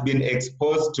has been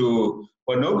exposed to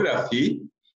pornography,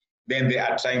 then they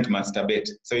are trying to masturbate.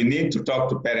 So you need to talk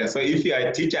to parents. So if you are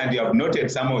a teacher and you have noted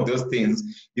some of those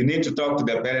things, you need to talk to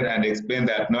the parent and explain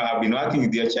that, no, I've been working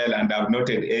with your child and I've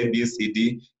noted A, B, C,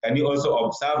 D. Can you also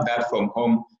observe that from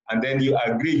home? And then you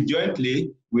agree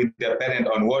jointly with the parent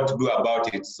on what to do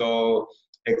about it. So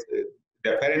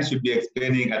the parents should be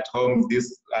explaining at home,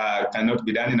 this cannot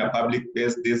be done in a public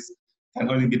place, this can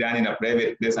only be done in a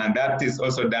private place, and that is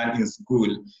also done in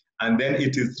school. And then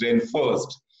it is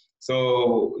reinforced.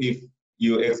 So if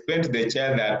you explain to the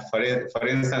child that, for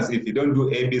instance, if you don't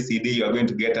do A, B, C, D, you're going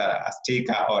to get a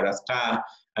sticker or a star,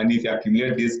 and if you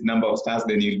accumulate this number of stars,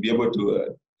 then you'll be able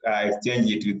to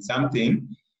exchange it with something,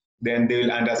 then they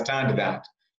will understand that.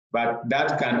 But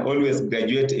that can always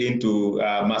graduate into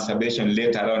masturbation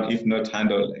later on if not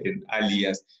handled in early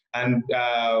years. And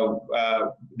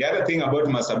the other thing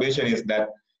about masturbation is that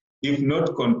if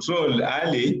not controlled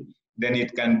early, then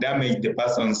it can damage the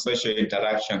person's social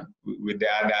interaction with the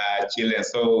other children.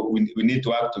 So we need to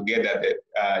work together.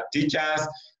 The teachers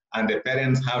and the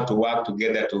parents have to work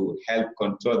together to help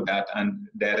control that and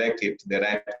direct it to the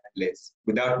right place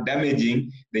without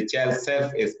damaging the child's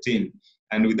self-esteem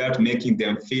and without making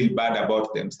them feel bad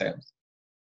about themselves.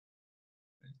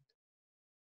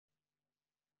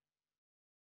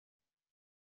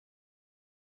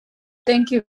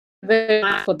 Thank you very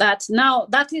much for that. Now,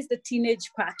 that is the teenage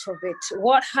part of it.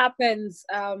 What happens,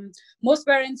 most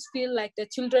parents feel like the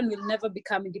children will never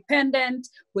become independent,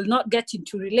 will not get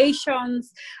into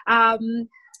relations.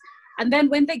 And then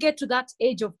when they get to that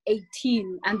age of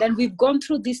 18, and then we've gone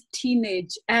through this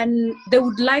teenage, and they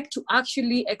would like to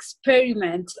actually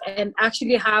experiment and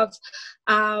actually have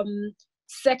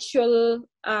sexual,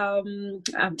 I'm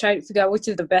trying to figure out which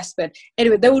is the best word.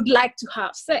 Anyway, they would like to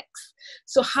have sex.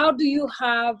 So how do you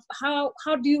have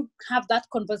that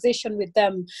conversation with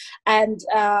them? And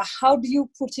how do you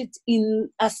put it in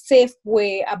a safe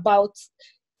way about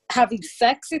having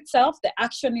sex itself, the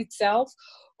action itself?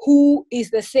 Who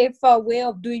is the safer way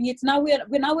of doing it? Now we've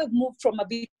moved from a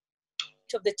bit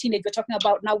of the teenage. We're talking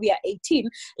about now we are 18.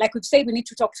 Like we've said, we need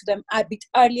to talk to them a bit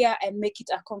earlier and make it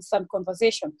a constant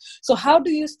conversation. So how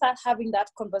do you start having that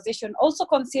conversation? Also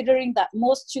considering that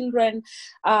most children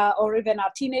or even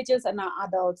our teenagers and our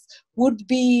adults would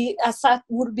be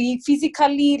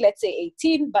physically, let's say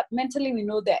 18, but mentally we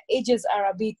know their ages are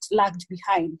a bit lagged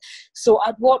behind. So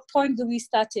at what point do we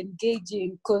start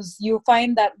engaging? Because you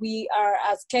find that we are,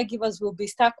 as caregivers, will be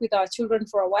stuck with our children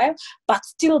for a while, but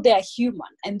still they're human,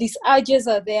 and these urges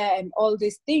are there and all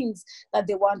these things that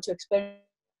they want to experiment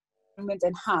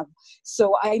and have.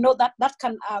 So I know that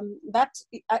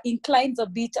inclines a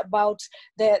bit about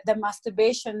the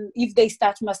masturbation, if they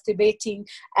start masturbating,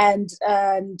 and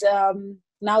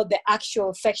now the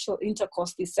actual sexual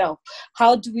intercourse itself.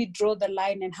 How do we draw the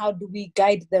line, and how do we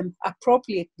guide them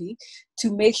appropriately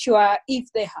to make sure,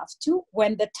 if they have to,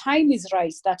 when the time is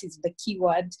right, that is the key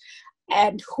word,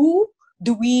 and who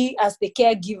do we, as the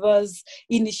caregivers,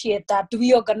 initiate that? Do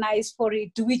we organize for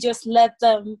it? Do we just let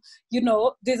them,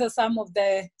 these are some of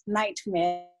the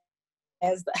nightmares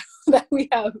that we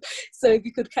have. So if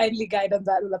you could kindly guide on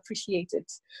that, we'll appreciate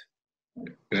it.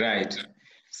 Right.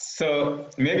 So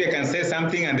maybe I can say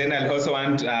something, and then I'll also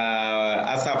want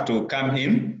Asaph to come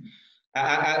in.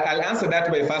 I'll answer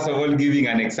that by first of all giving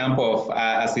an example of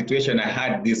a situation I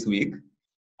had this week.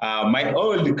 My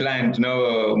old client,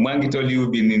 Mwangi told you,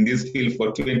 been in this field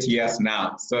for 20 years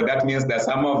now. So that means that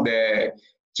some of the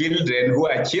children who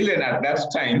are children at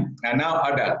that time are now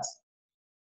adults.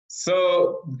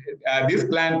 So this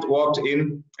client walked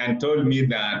in and told me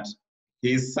that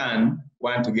his son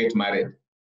wants to get married.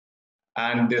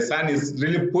 And the son is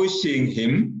really pushing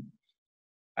him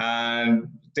and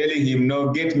telling him, no,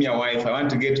 get me a wife. I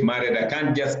want to get married. I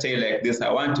can't just stay like this.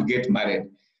 I want to get married.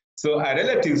 So a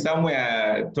relative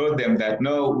somewhere told them that,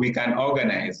 no, we can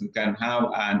organize. We can have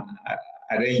an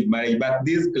arranged marriage. But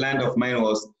this client of mine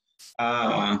was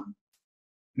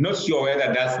not sure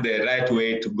whether that's the right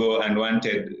way to go and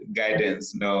wanted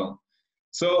guidance. No.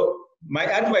 So my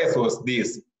advice was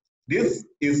this. This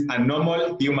is a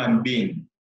normal human being.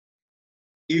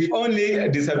 If only a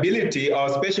disability or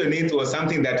special needs was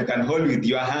something that you can hold with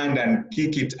your hand and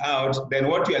kick it out, then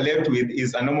what you are left with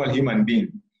is a normal human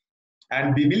being.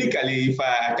 And biblically, if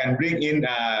I can bring in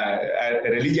a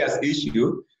religious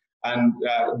issue, and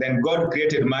then God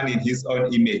created man in his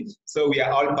own image. So we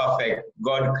are all perfect,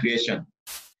 God creation.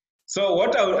 So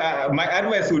what my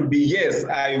advice would be, yes,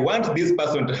 I want this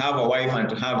person to have a wife and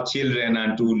to have children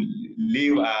and to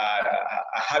live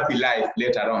a happy life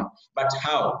later on. But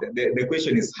how? The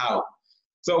question is how.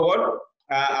 So what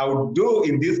I would do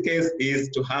in this case is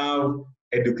to have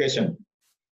education,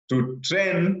 to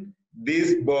train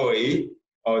this boy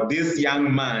or this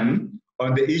young man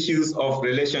on the issues of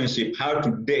relationship, how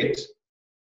to date,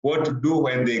 what to do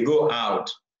when they go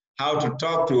out, how to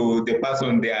talk to the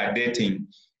person they are dating.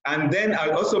 And then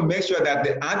I'll also make sure that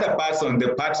the other person,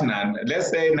 the partner, let's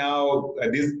say now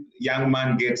this young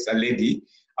man gets a lady,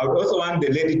 I would also want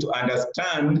the lady to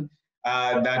understand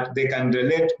that they can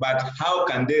relate, but how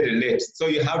can they relate? So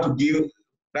you have to give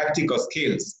practical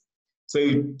skills. So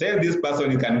you tell this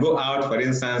person you can go out, for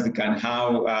instance, you can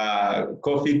have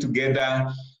coffee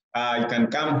together, you can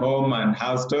come home and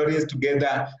have stories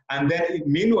together, and then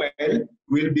meanwhile,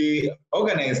 we'll be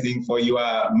organizing for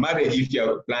your marriage if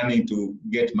you're planning to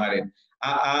get married.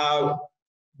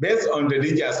 Based on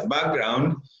religious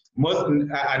background,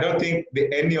 I don't think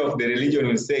any of the religion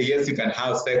will say, yes, you can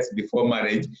have sex before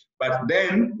marriage, but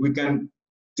then we can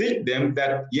teach them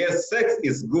that, yes, sex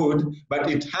is good, but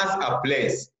it has a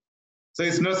place. So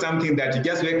it's not something that you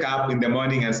just wake up in the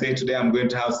morning and say, today I'm going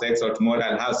to have sex, or tomorrow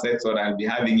I'll have sex, or I'll be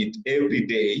having it every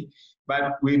day.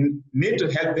 But we need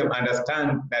to help them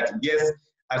understand that, yes,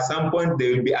 at some point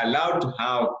they will be allowed to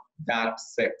have that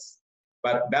sex.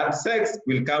 But that sex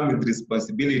will come with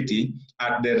responsibility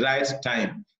at the right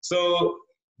time. So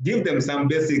give them some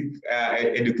basic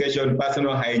education,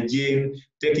 personal hygiene,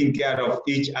 taking care of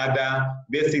each other,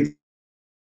 basic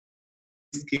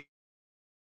skills,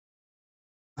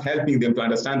 helping them to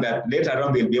understand that later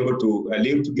on they'll be able to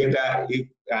live together if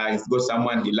he's got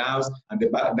someone he loves and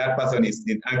that person is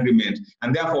in agreement.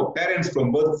 And therefore, parents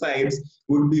from both sides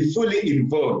will be fully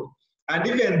involved. And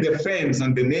even the friends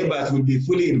and the neighbors will be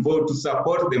fully involved to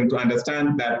support them to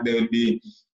understand that there will be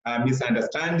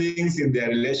misunderstandings in their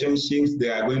relationships. They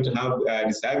are going to have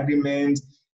disagreements.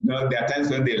 You know, there are times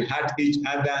when they'll hurt each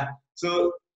other.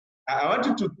 So I want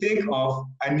you to think of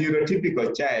a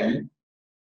neurotypical child.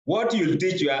 What you'll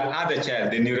teach your other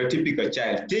child, the neurotypical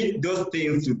child, teach those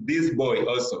things to this boy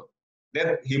also.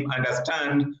 Let him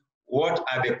understand what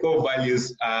are the core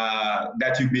values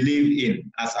that you believe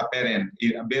in as a parent,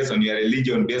 based on your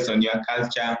religion, based on your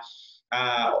culture.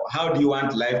 How do you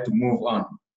want life to move on?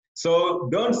 So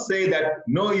don't say that,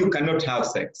 no, you cannot have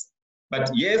sex.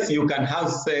 But yes, you can have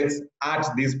sex at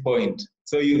this point.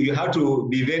 So you have to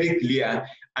be very clear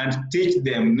and teach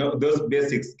them those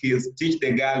basic skills, teach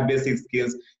the girl basic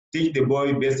skills, teach the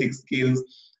boy basic skills.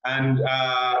 And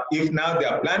if now they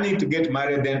are planning to get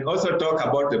married, then also talk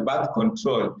about the birth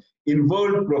control.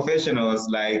 Involve professionals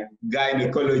like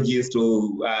gynecologists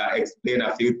to explain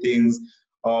a few things,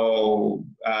 or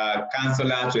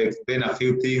counselor to explain a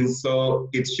few things. So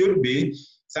it should be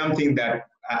something that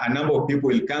a number of people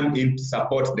will come in to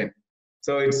support them.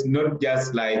 So it's not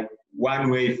just like one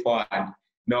way forward.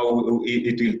 No,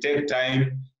 it will take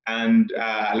time and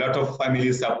a lot of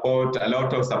family support, a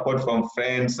lot of support from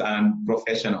friends and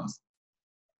professionals.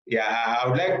 Yeah, I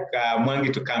would like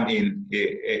Mwangi to come in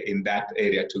that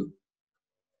area too.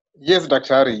 Yes,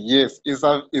 Dr. Ari, yes.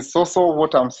 It's also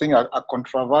what I'm saying, a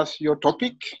controversial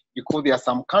topic, because there are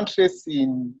some countries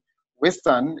in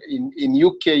Western, in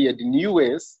UK and in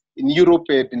US, in Europe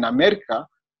and in America,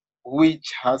 which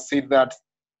has said that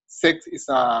sex is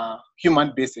a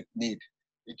human basic need.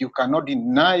 You cannot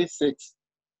deny sex.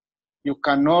 You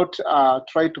cannot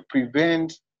try to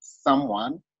prevent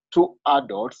someone, two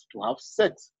adults, to have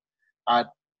sex.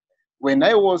 When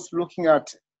I was looking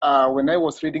at, when I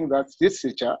was reading that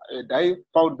literature, I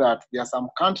found that there are some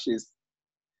countries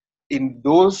in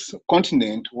those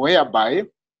continents whereby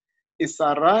it's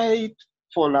a right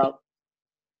for a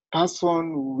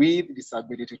person with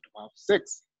disability to have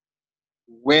sex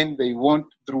when they want,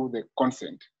 through the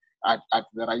consent at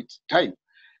the right time.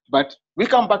 But we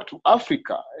come back to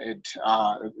Africa, and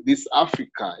this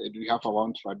Africa, and we have our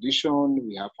own tradition,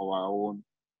 we have our own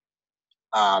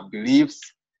beliefs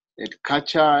and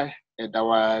culture and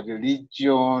our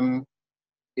religion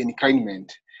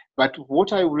inclinement. But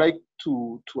what I would like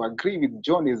to agree with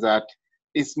John is that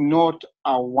it's not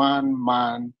a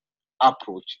one-man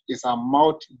approach. It's a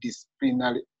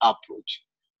multidisciplinary approach.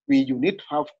 You need to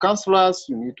have counselors,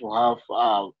 you need to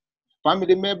have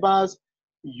family members,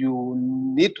 you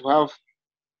need to have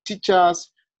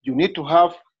teachers, you need to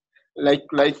have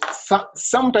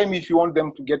sometime if you want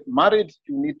them to get married,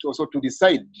 you need to also to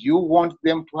decide, do you want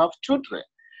them to have children?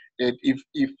 And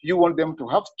if you want them to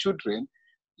have children,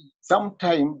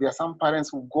 sometimes there are some parents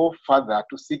who go further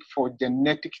to seek for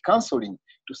genetic counseling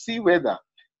to see whether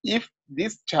if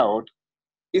this child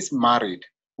is married,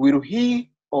 will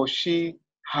he or she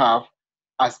have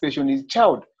a special needs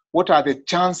child? What are the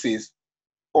chances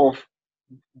of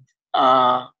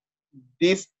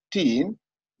this teen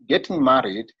getting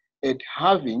married and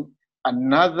having a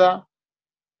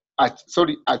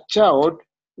child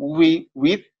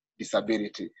with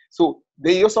disability? So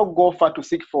they also go far to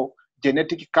seek for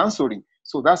genetic counseling.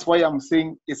 So that's why I'm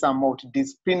saying it's a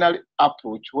multidisciplinary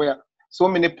approach where so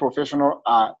many professionals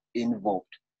are involved.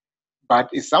 But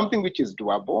it's something which is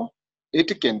doable.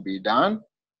 It can be done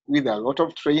with a lot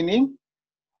of training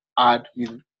and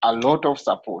with a lot of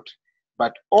support.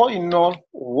 But all in all,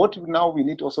 what now we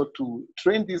need also to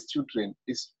train these children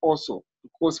is also,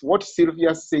 because what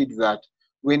Sylvia said, that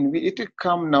when it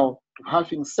come now to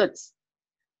having sex,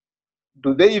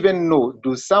 do they even know?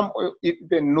 Do some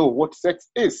even know what sex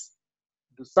is?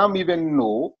 Do some even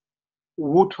know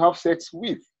who to have sex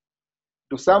with?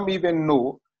 Do some even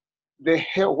know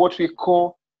what we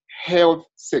call health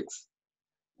sex?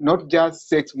 Not just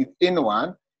sex with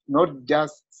anyone, not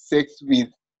just sex with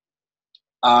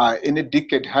any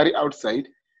dickhead Harry outside.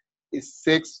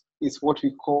 Sex is what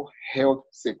we call health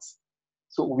sex.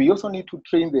 So we also need to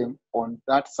train them on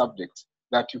that subject,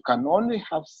 that you can only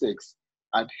have sex,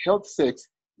 and health sex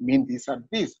means this and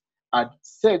this. And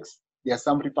sex, there are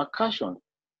some repercussions.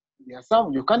 There are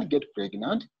some, you can't get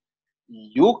pregnant,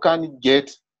 you can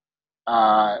get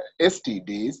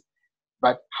STDs,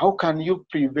 but how can you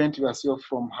prevent yourself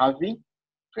from having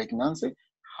pregnancy?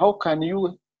 How can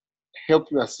you help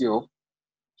yourself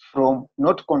from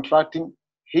not contracting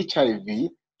HIV,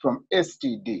 from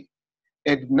STD?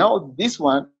 And now this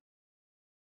one,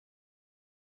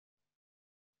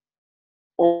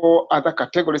 or other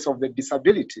categories of the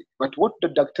disability. But what the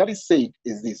doctor said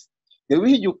is this: the way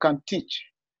you can teach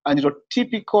a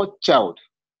neurotypical child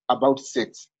about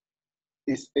sex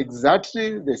is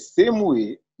exactly the same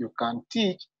way you can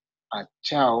teach a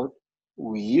child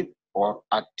with, or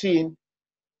a teen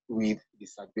with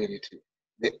disability.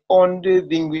 The only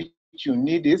thing which you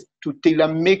need is to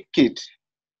tailor-make it,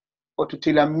 or to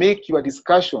tailor-make your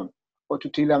discussion, or to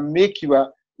tailor-make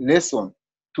your lesson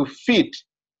to fit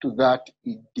to that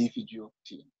individual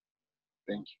teen.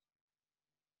 Thank you.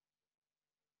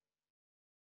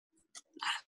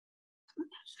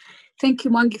 Thank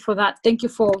you, Mwangi, for that. Thank you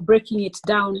for breaking it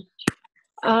down.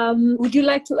 Would you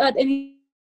like to add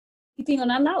anything,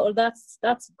 Onala, or that's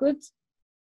good?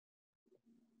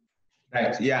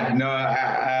 Right. Yeah.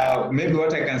 No. Maybe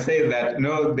what I can say is that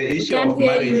the issue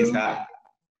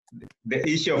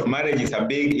of marriage is a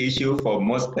big issue for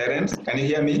most parents. Can you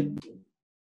hear me?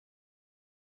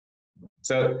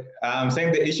 So I'm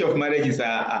saying the issue of marriage is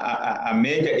a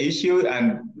major issue,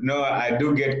 and I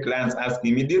do get clients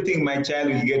asking me, do you think my child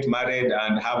will get married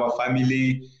and have a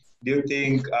family? Do you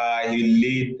think he'll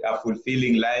lead a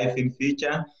fulfilling life in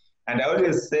future? And I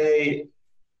always say,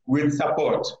 with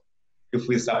support. If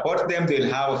we support them,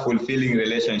 they'll have a fulfilling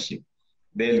relationship.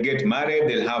 They'll get married,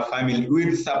 they'll have family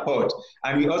with support.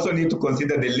 And we also need to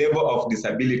consider the level of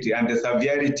disability and the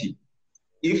severity.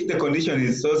 If the condition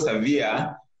is so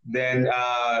severe, then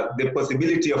the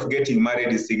possibility of getting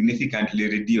married is significantly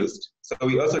reduced. So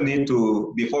we also need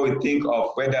to, before we think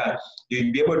of whether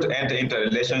you'll be able to enter into a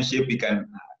relationship, you can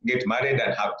get married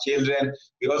and have children,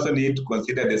 we also need to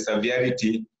consider the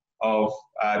severity of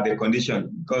the condition,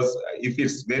 because if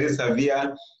it's very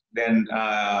severe, then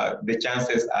the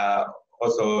chances are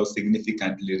also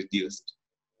significantly reduced.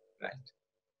 Right.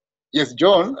 Yes,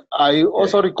 John, I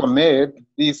also recommend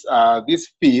this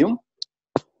film.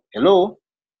 Hello?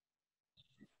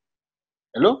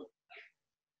 Hello?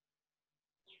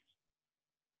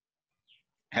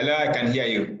 Hello, I can hear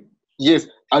you. Yes,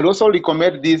 I'd also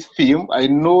recommend this film. I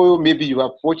know maybe you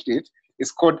have watched it.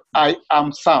 It's called I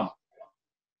Am Sam.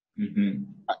 Mm-hmm.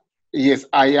 Yes,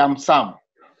 I Am Sam.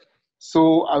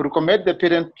 So I recommend the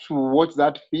parent to watch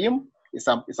that film. It's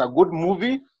a good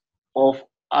movie of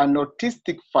an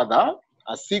autistic father,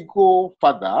 a single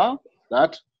father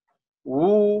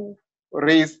who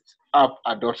raised up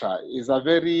a daughter. It's a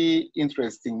very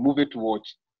interesting movie to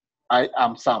watch. I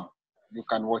Am Sam. You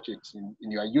can watch it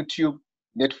in your YouTube,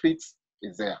 Netflix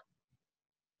is there.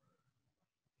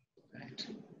 Right.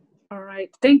 All right,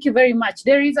 thank you very much.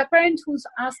 There is a parent who's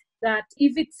asked that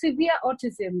if it's severe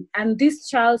autism and this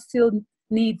child still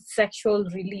needs sexual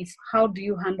relief. How do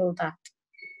you handle that?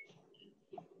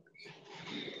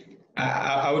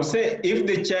 I would say if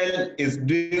the child is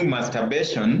doing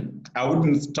masturbation, I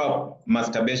wouldn't stop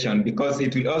masturbation, because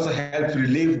it will also help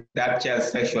relieve that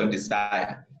child's sexual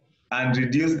desire and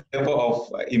reduce the level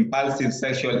of impulsive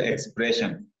sexual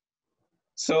expression.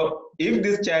 So if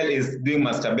this child is doing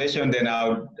masturbation, then I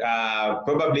would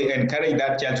probably encourage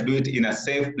that child to do it in a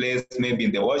safe place, maybe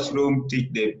in the washroom,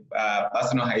 teach the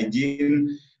personal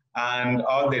hygiene and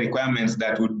all the requirements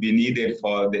that would be needed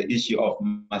for the issue of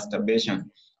masturbation.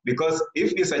 Because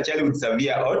if it's a child with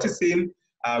severe autism,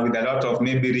 with a lot of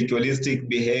maybe ritualistic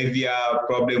behavior,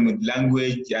 problem with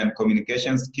language and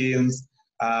communication skills,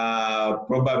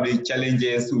 probably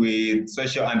challenges with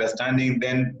social understanding,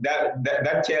 then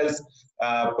that child's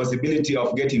possibility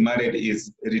of getting married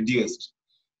is reduced.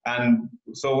 And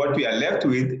so what we are left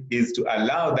with is to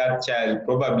allow that child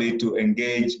probably to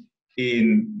engage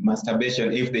in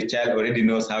masturbation if the child already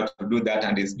knows how to do that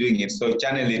and is doing it. So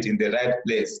channel it in the right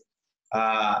place,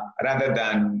 rather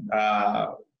than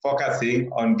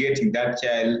focusing on getting that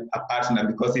child a partner,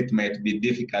 because it might be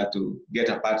difficult to get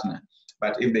a partner.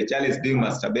 But if the child is doing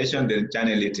masturbation, then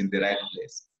channel it in the right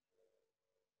place.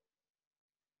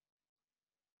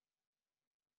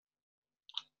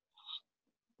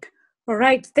 All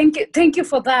right, thank you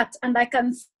for that. And I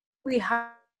can see we have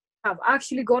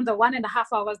actually gone the 1.5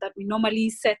 hours that we normally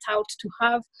set out to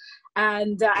have.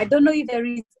 And I don't know if there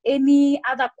is any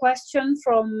other question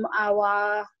from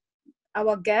our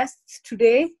guests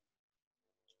today.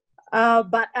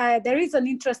 But there is an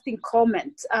interesting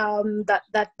comment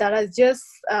that has just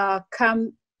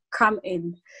come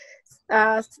in.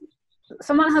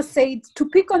 Someone has said, to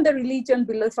pick on the religion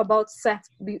belief about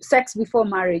sex before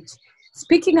marriage.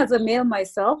 Speaking as a male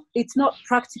myself, it's not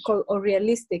practical or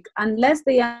realistic unless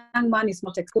the young man is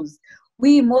not exposed.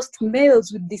 We, most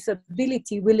males with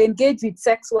disability, will engage with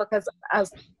sex workers as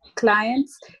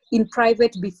clients in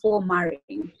private before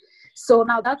marrying. So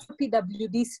now that's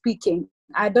PWD speaking.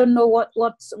 I don't know what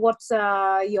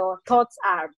your thoughts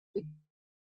are.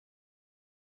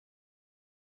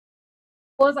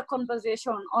 There was a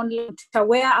conversation online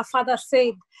where a father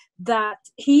said that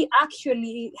he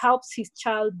actually helps his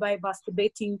child by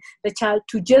masturbating the child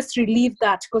to just relieve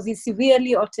that, because he's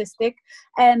severely autistic,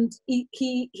 and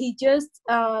he just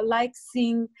likes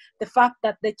seeing the fact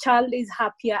that the child is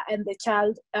happier and the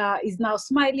child is now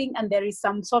smiling and there is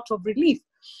some sort of relief.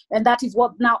 And that is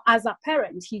what now, as a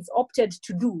parent, he's opted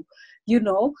to do. You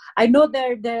know, I know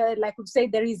there like we say,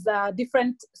 there is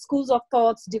different schools of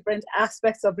thoughts, different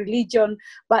aspects of religion,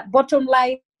 but bottom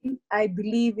line, I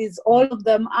believe, is all of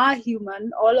them are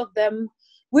human. All of them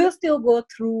will still go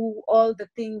through all the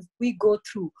things we go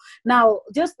through. Now,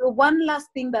 just one last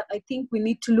thing that I think we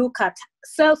need to look at,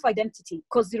 self-identity,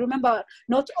 because you remember,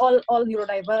 not all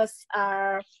neurodiverse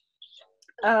are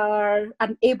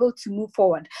unable to move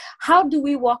forward. How do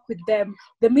we work with them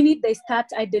the minute they start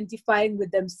identifying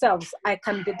with themselves? I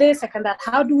can do this, I can that.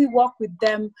 How do we work with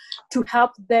them to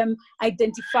help them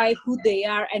identify who they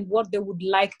are and what they would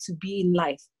like to be in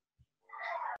life?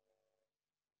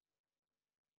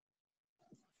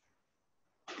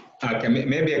 Okay,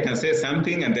 maybe I can say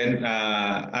something and then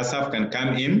Asaph can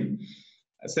come in.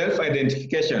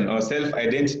 Self-identification or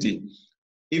self-identity.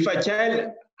 If a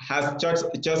child has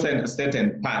chosen a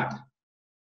certain path,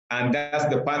 and that's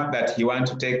the path that he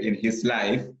wants to take in his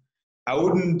life, I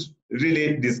wouldn't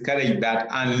really discourage that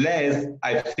unless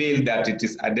I feel that it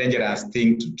is a dangerous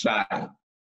thing to try,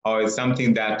 or it's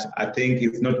something that I think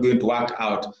is not going to work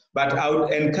out. But I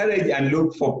would encourage and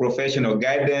look for professional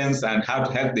guidance and how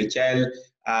to help the child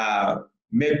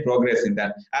make progress in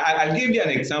that. I'll give you an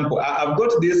example. I've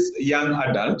got this young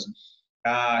adult.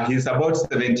 He's about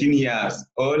 17 years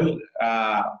old,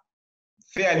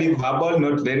 fairly verbal,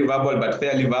 not very verbal, but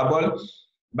fairly verbal.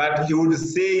 But he would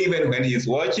say, even when he's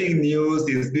watching news,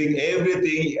 he's doing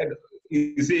everything.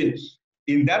 You see,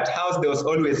 in that house, there was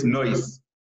always noise.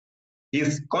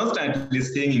 He's constantly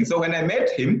singing. So when I met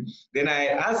him, then I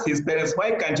asked his parents,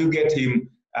 why can't you get him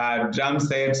drum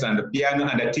sets and a piano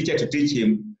and a teacher to teach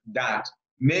him that?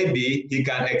 Maybe he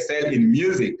can excel in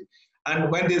music.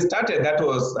 And when they started, that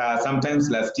was sometimes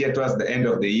last year, towards the end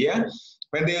of the year,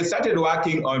 when they started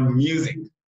working on music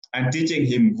and teaching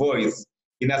him voice,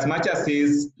 in as much as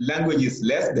his language is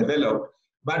less developed,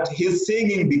 but his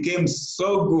singing became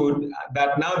so good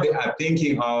that now they are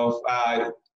thinking of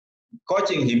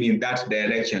coaching him in that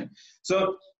direction.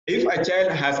 So if a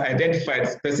child has identified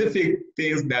specific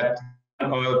things that,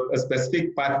 or a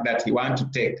specific path that he wants to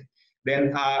take,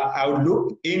 then I would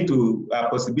look into a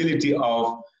possibility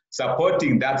of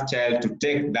supporting that child to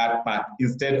take that path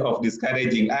instead of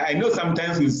discouraging. I know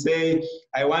sometimes we say,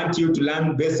 I want you to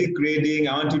learn basic reading,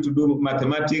 I want you to do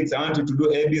mathematics, I want you to do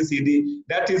ABCD.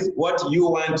 That is what you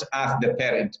want as the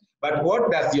parent. But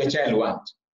what does your child want?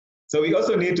 So we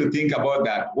also need to think about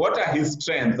that. What are his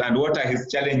strengths and what are his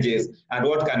challenges, and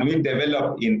what can we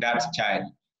develop in that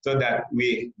child so that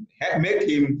we make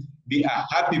him be a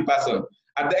happy person.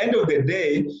 At the end of the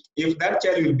day, if that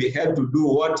child will be helped to do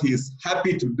what he's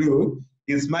happy to do,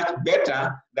 is much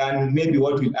better than maybe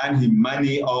what will earn him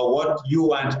money or what you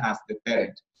want as the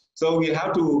parent. So we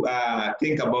have to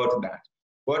think about that.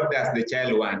 What does the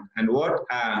child want, and what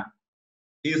are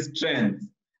his strengths,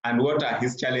 and what are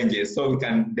his challenges, so we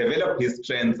can develop his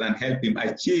strengths and help him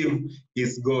achieve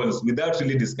his goals without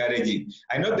really discouraging.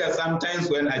 I know there are sometimes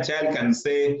when a child can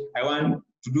say, I want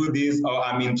to do this, or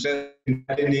I'm interested in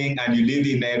gardening, and you live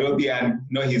in Nairobi and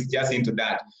he's just into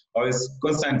that, or is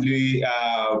constantly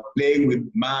playing with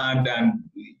mud, and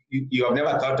you have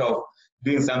never thought of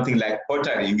doing something like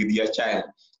pottery with your child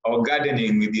or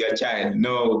gardening with your child.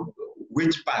 No,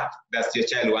 which path does your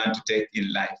child want to take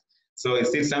in life? So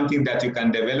is it something that you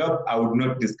can develop? I would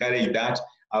not discourage that.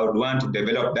 I would want to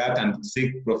develop that and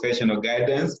seek professional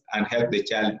guidance and help the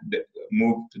child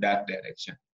move to that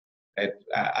direction. Right?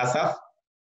 Asaph?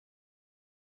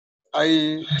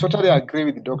 I totally agree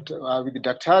with the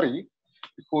Daktari,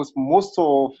 because most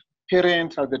of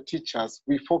parents and the teachers,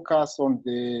 we focus on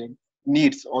the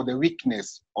needs or the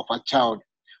weakness of a child.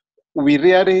 We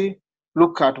rarely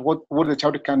look at what the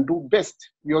child can do best.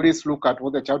 We always look at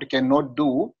what the child cannot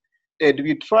do, and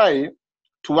we try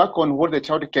to work on what the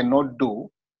child cannot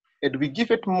do, and we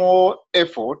give it more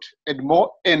effort and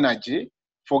more energy,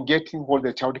 forgetting what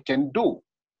the child can do.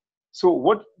 So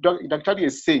what Dr.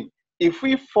 is saying, if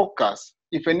we focus,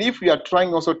 even if we are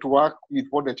trying also to work with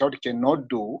what the child cannot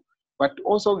do, but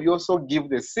also we also give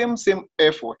the same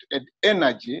effort and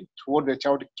energy to what the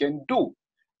child can do,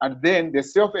 and then the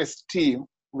self-esteem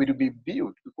will be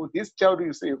built, because this child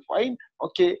will say, fine,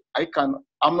 okay,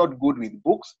 I'm not good with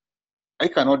books, I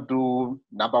cannot do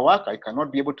number work, I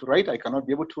cannot be able to write, I cannot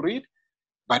be able to read,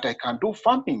 but I can do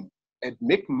farming and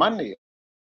make money.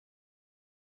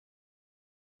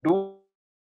 Do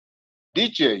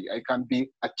DJ, I can be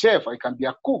a chef, I can be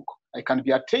a cook, I can be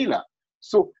a tailor.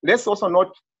 So let's also not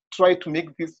try to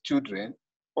make these children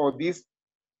or these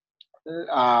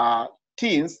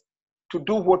teens to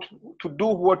do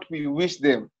what we wish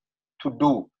them to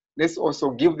do. Let's also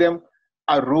give them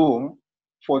a room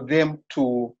for them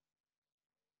to,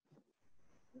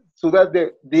 so that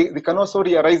they can also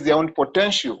realize their own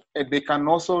potential, and they can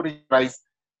also realize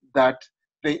that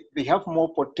they have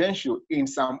more potential in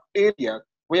some areas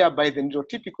whereby the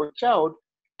neurotypical child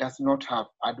does not have.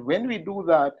 And when we do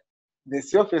that, the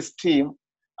self-esteem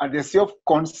and the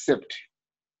self-concept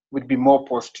would be more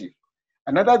positive.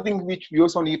 Another thing which we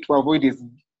also need to avoid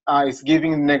is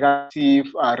giving negative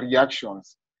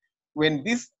reactions. When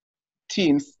these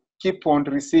teens keep on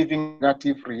receiving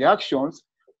negative reactions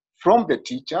from the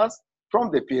teachers, from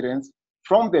the parents,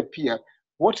 from the peer,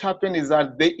 what happens is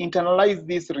that they internalize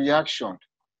this reaction,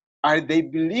 and they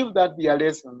believe that they are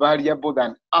less valuable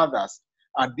than others.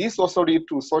 And this also leads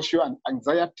to social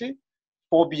anxiety,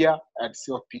 phobia, and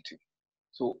self-pity.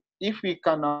 So if we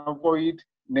can avoid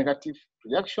negative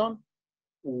reaction,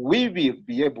 we will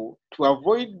be able to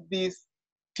avoid these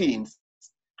teens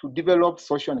to develop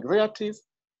social anxieties,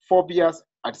 phobias,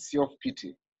 and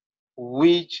self-pity,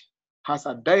 which has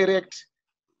a direct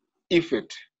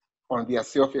effect on their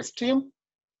self-esteem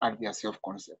and their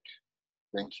self-concept.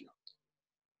 Thank you.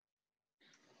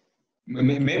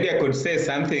 Maybe I could say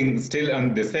something still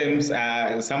on the same.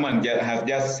 Someone has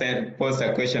just posed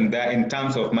a question there in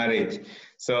terms of marriage.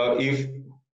 So if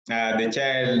the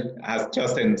child has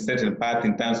chosen certain path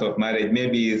in terms of marriage,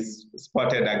 maybe he's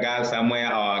spotted a girl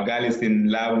somewhere, or a girl is in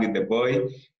love with the boy,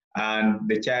 and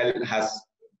the child has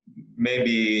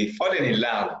maybe fallen in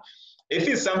love. If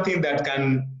it's something that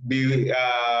can be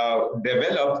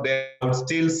developed, then I would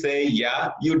still say,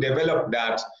 yeah, you develop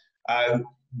that.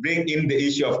 Bring in the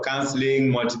issue of counseling,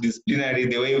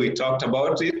 multidisciplinary, the way we talked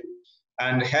about it,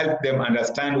 and help them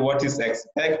understand what is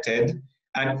expected.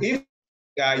 And if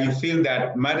you feel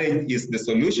that marriage is the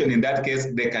solution, in that case,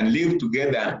 they can live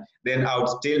together, then I would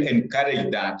still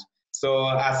encourage that. So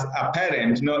as a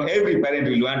parent, every parent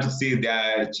will want to see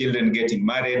their children getting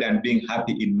married and being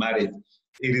happy in marriage,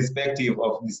 irrespective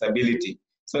of disability.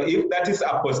 So if that is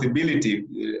a possibility,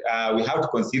 we have to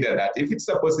consider that. If it's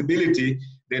a possibility,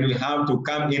 then we have to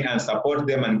come in and support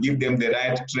them and give them the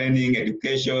right training,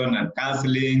 education, and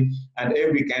counseling, and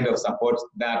every kind of support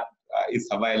that is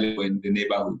available in the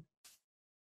neighborhood.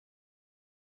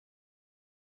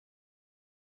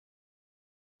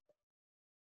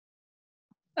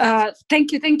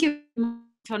 Thank you,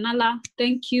 Onala.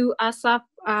 Thank you, Asaph.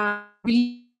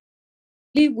 We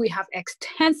believe we have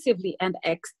extensively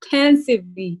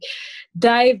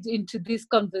dived into this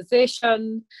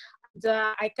conversation. And,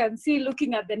 I can see,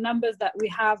 looking at the numbers that we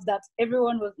have, that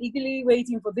everyone was eagerly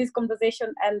waiting for this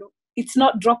conversation, and it's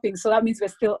not dropping. So that means we're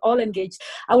still all engaged.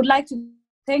 I would like to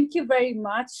thank you very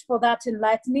much for that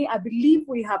enlightening. I believe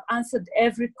we have answered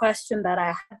every question that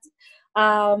I had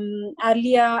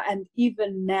earlier and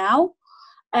even now.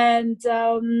 And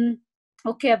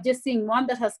okay, I've just seen one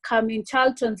that has come in.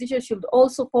 Child transition should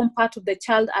also form part of the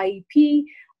child IEP.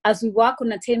 As we work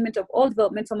on attainment of all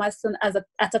developmental milestones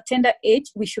at a tender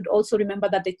age, we should also remember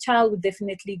that the child will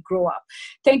definitely grow up.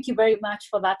 Thank you very much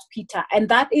for that, Peter. And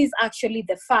that is actually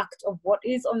the fact of what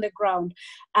is on the ground.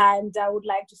 And I would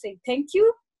like to say thank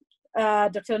you,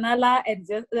 Dr. Onala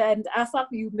and Asaph.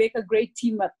 You make a great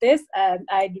team at this, and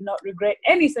I do not regret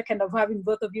any second of having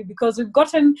both of you, because we've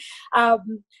gotten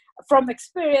from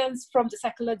experience, from the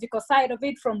psychological side of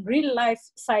it, from real life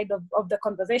side of the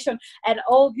conversation, and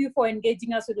all of you for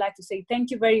engaging us. We'd like to say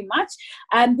thank you very much.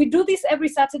 And we do this every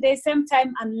Saturday, same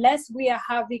time, unless we are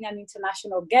having an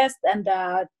international guest and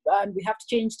we have to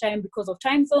change time because of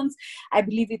time zones. I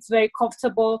believe it's very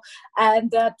comfortable.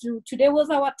 And today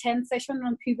was our 10th session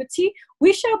on puberty.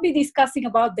 We shall be discussing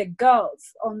about the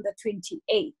girls on the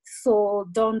 28th. So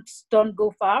don't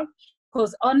go far,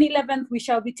 because on 11th, we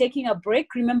shall be taking a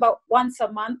break. Remember, once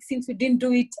a month, since we didn't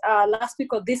do it last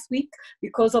week or this week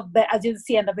because of the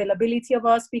urgency and availability of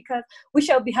our speakers, we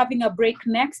shall be having a break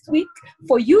next week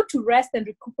for you to rest and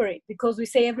recuperate, because we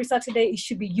say every Saturday it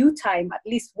should be you time, at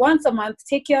least once a month.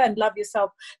 Take care and love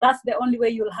yourself. That's the only way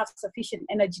you'll have sufficient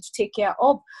energy to take care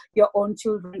of your own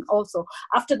children also.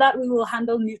 After that, we will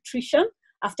handle nutrition.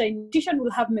 After nutrition, we'll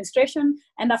have menstruation.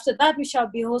 And after that, we shall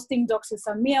be hosting Dr.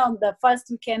 Samia on the first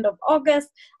weekend of August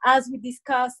as we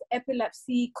discuss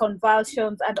epilepsy,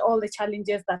 convulsions, and all the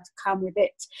challenges that come with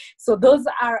it. So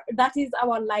that is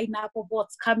our lineup of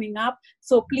what's coming up.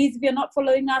 So please, if you're not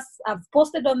following us, I've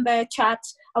posted on the chat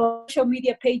our social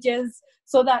media pages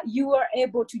so that you are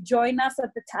able to join us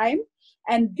at the time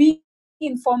and be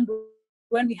informed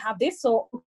when we have this. So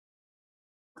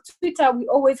Twitter, we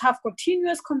always have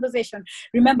continuous conversation.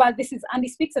 Remember, this is Andy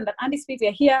Speaks, and that Andy Speaks, we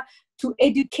are here to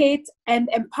educate and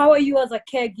empower you as a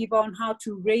caregiver on how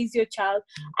to raise your child.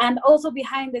 And also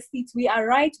behind the scenes, we are a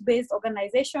right-based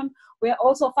organization. We are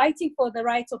also fighting for the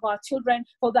rights of our children,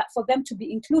 for them to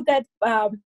be included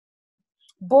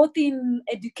both in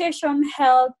education,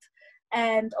 health,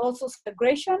 and also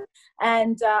segregation.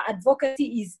 And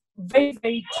advocacy is very,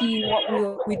 very key in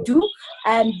what we do.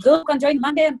 And those who can join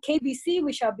Monday on KBC,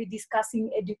 we shall be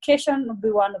discussing education, will be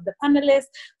one of the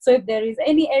panelists. So if there is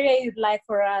any area you'd like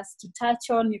for us to touch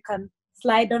on, you can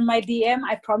slide on my DM.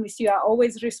 I promise you, I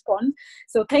always respond.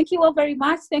 So thank you all very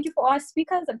much. Thank you for our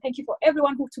speakers, and thank you for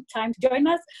everyone who took time to join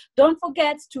us. Don't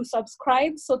forget to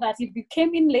subscribe so that if you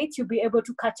came in late, you'll be able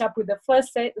to catch up with the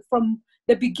first set from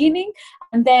the beginning,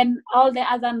 and then all the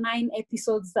other 9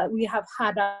 episodes that we have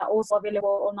had are also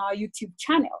available on our YouTube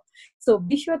channel. So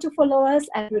be sure to follow us,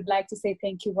 and we'd like to say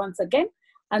thank you once again.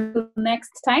 Until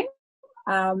next time,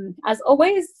 as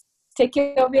always, take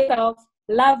care of yourself,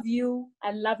 love you,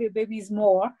 and love your babies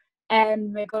more,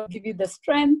 and may God give you the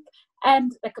strength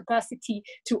and the capacity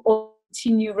to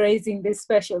continue raising these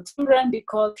special children,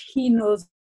 because He knows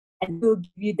and will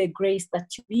give you the grace that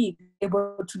you need,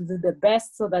 able to do the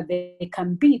best so that they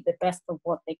can be the best of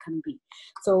what they can be.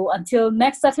 So until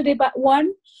next Saturday at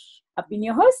 1, I've been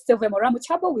your host, Sylvia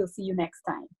Moramu-Chabo. We'll see you next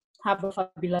time. Have a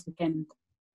fabulous weekend.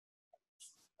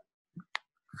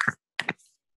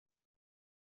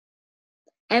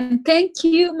 And thank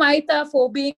you, Maita, for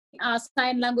being our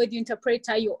sign language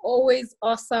interpreter. You're always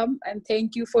awesome. And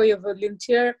thank you for your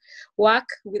volunteer work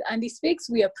with Andy Speaks.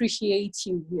 We appreciate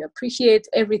you. We appreciate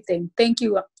everything. Thank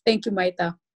you. Thank you,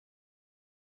 Maita.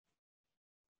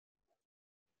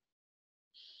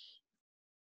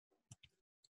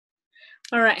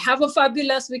 All right. Have a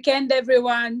fabulous weekend,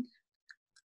 everyone.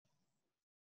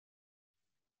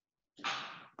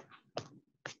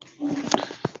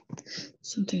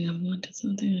 Something I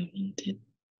wanted.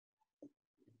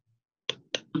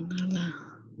 Dr. Onala.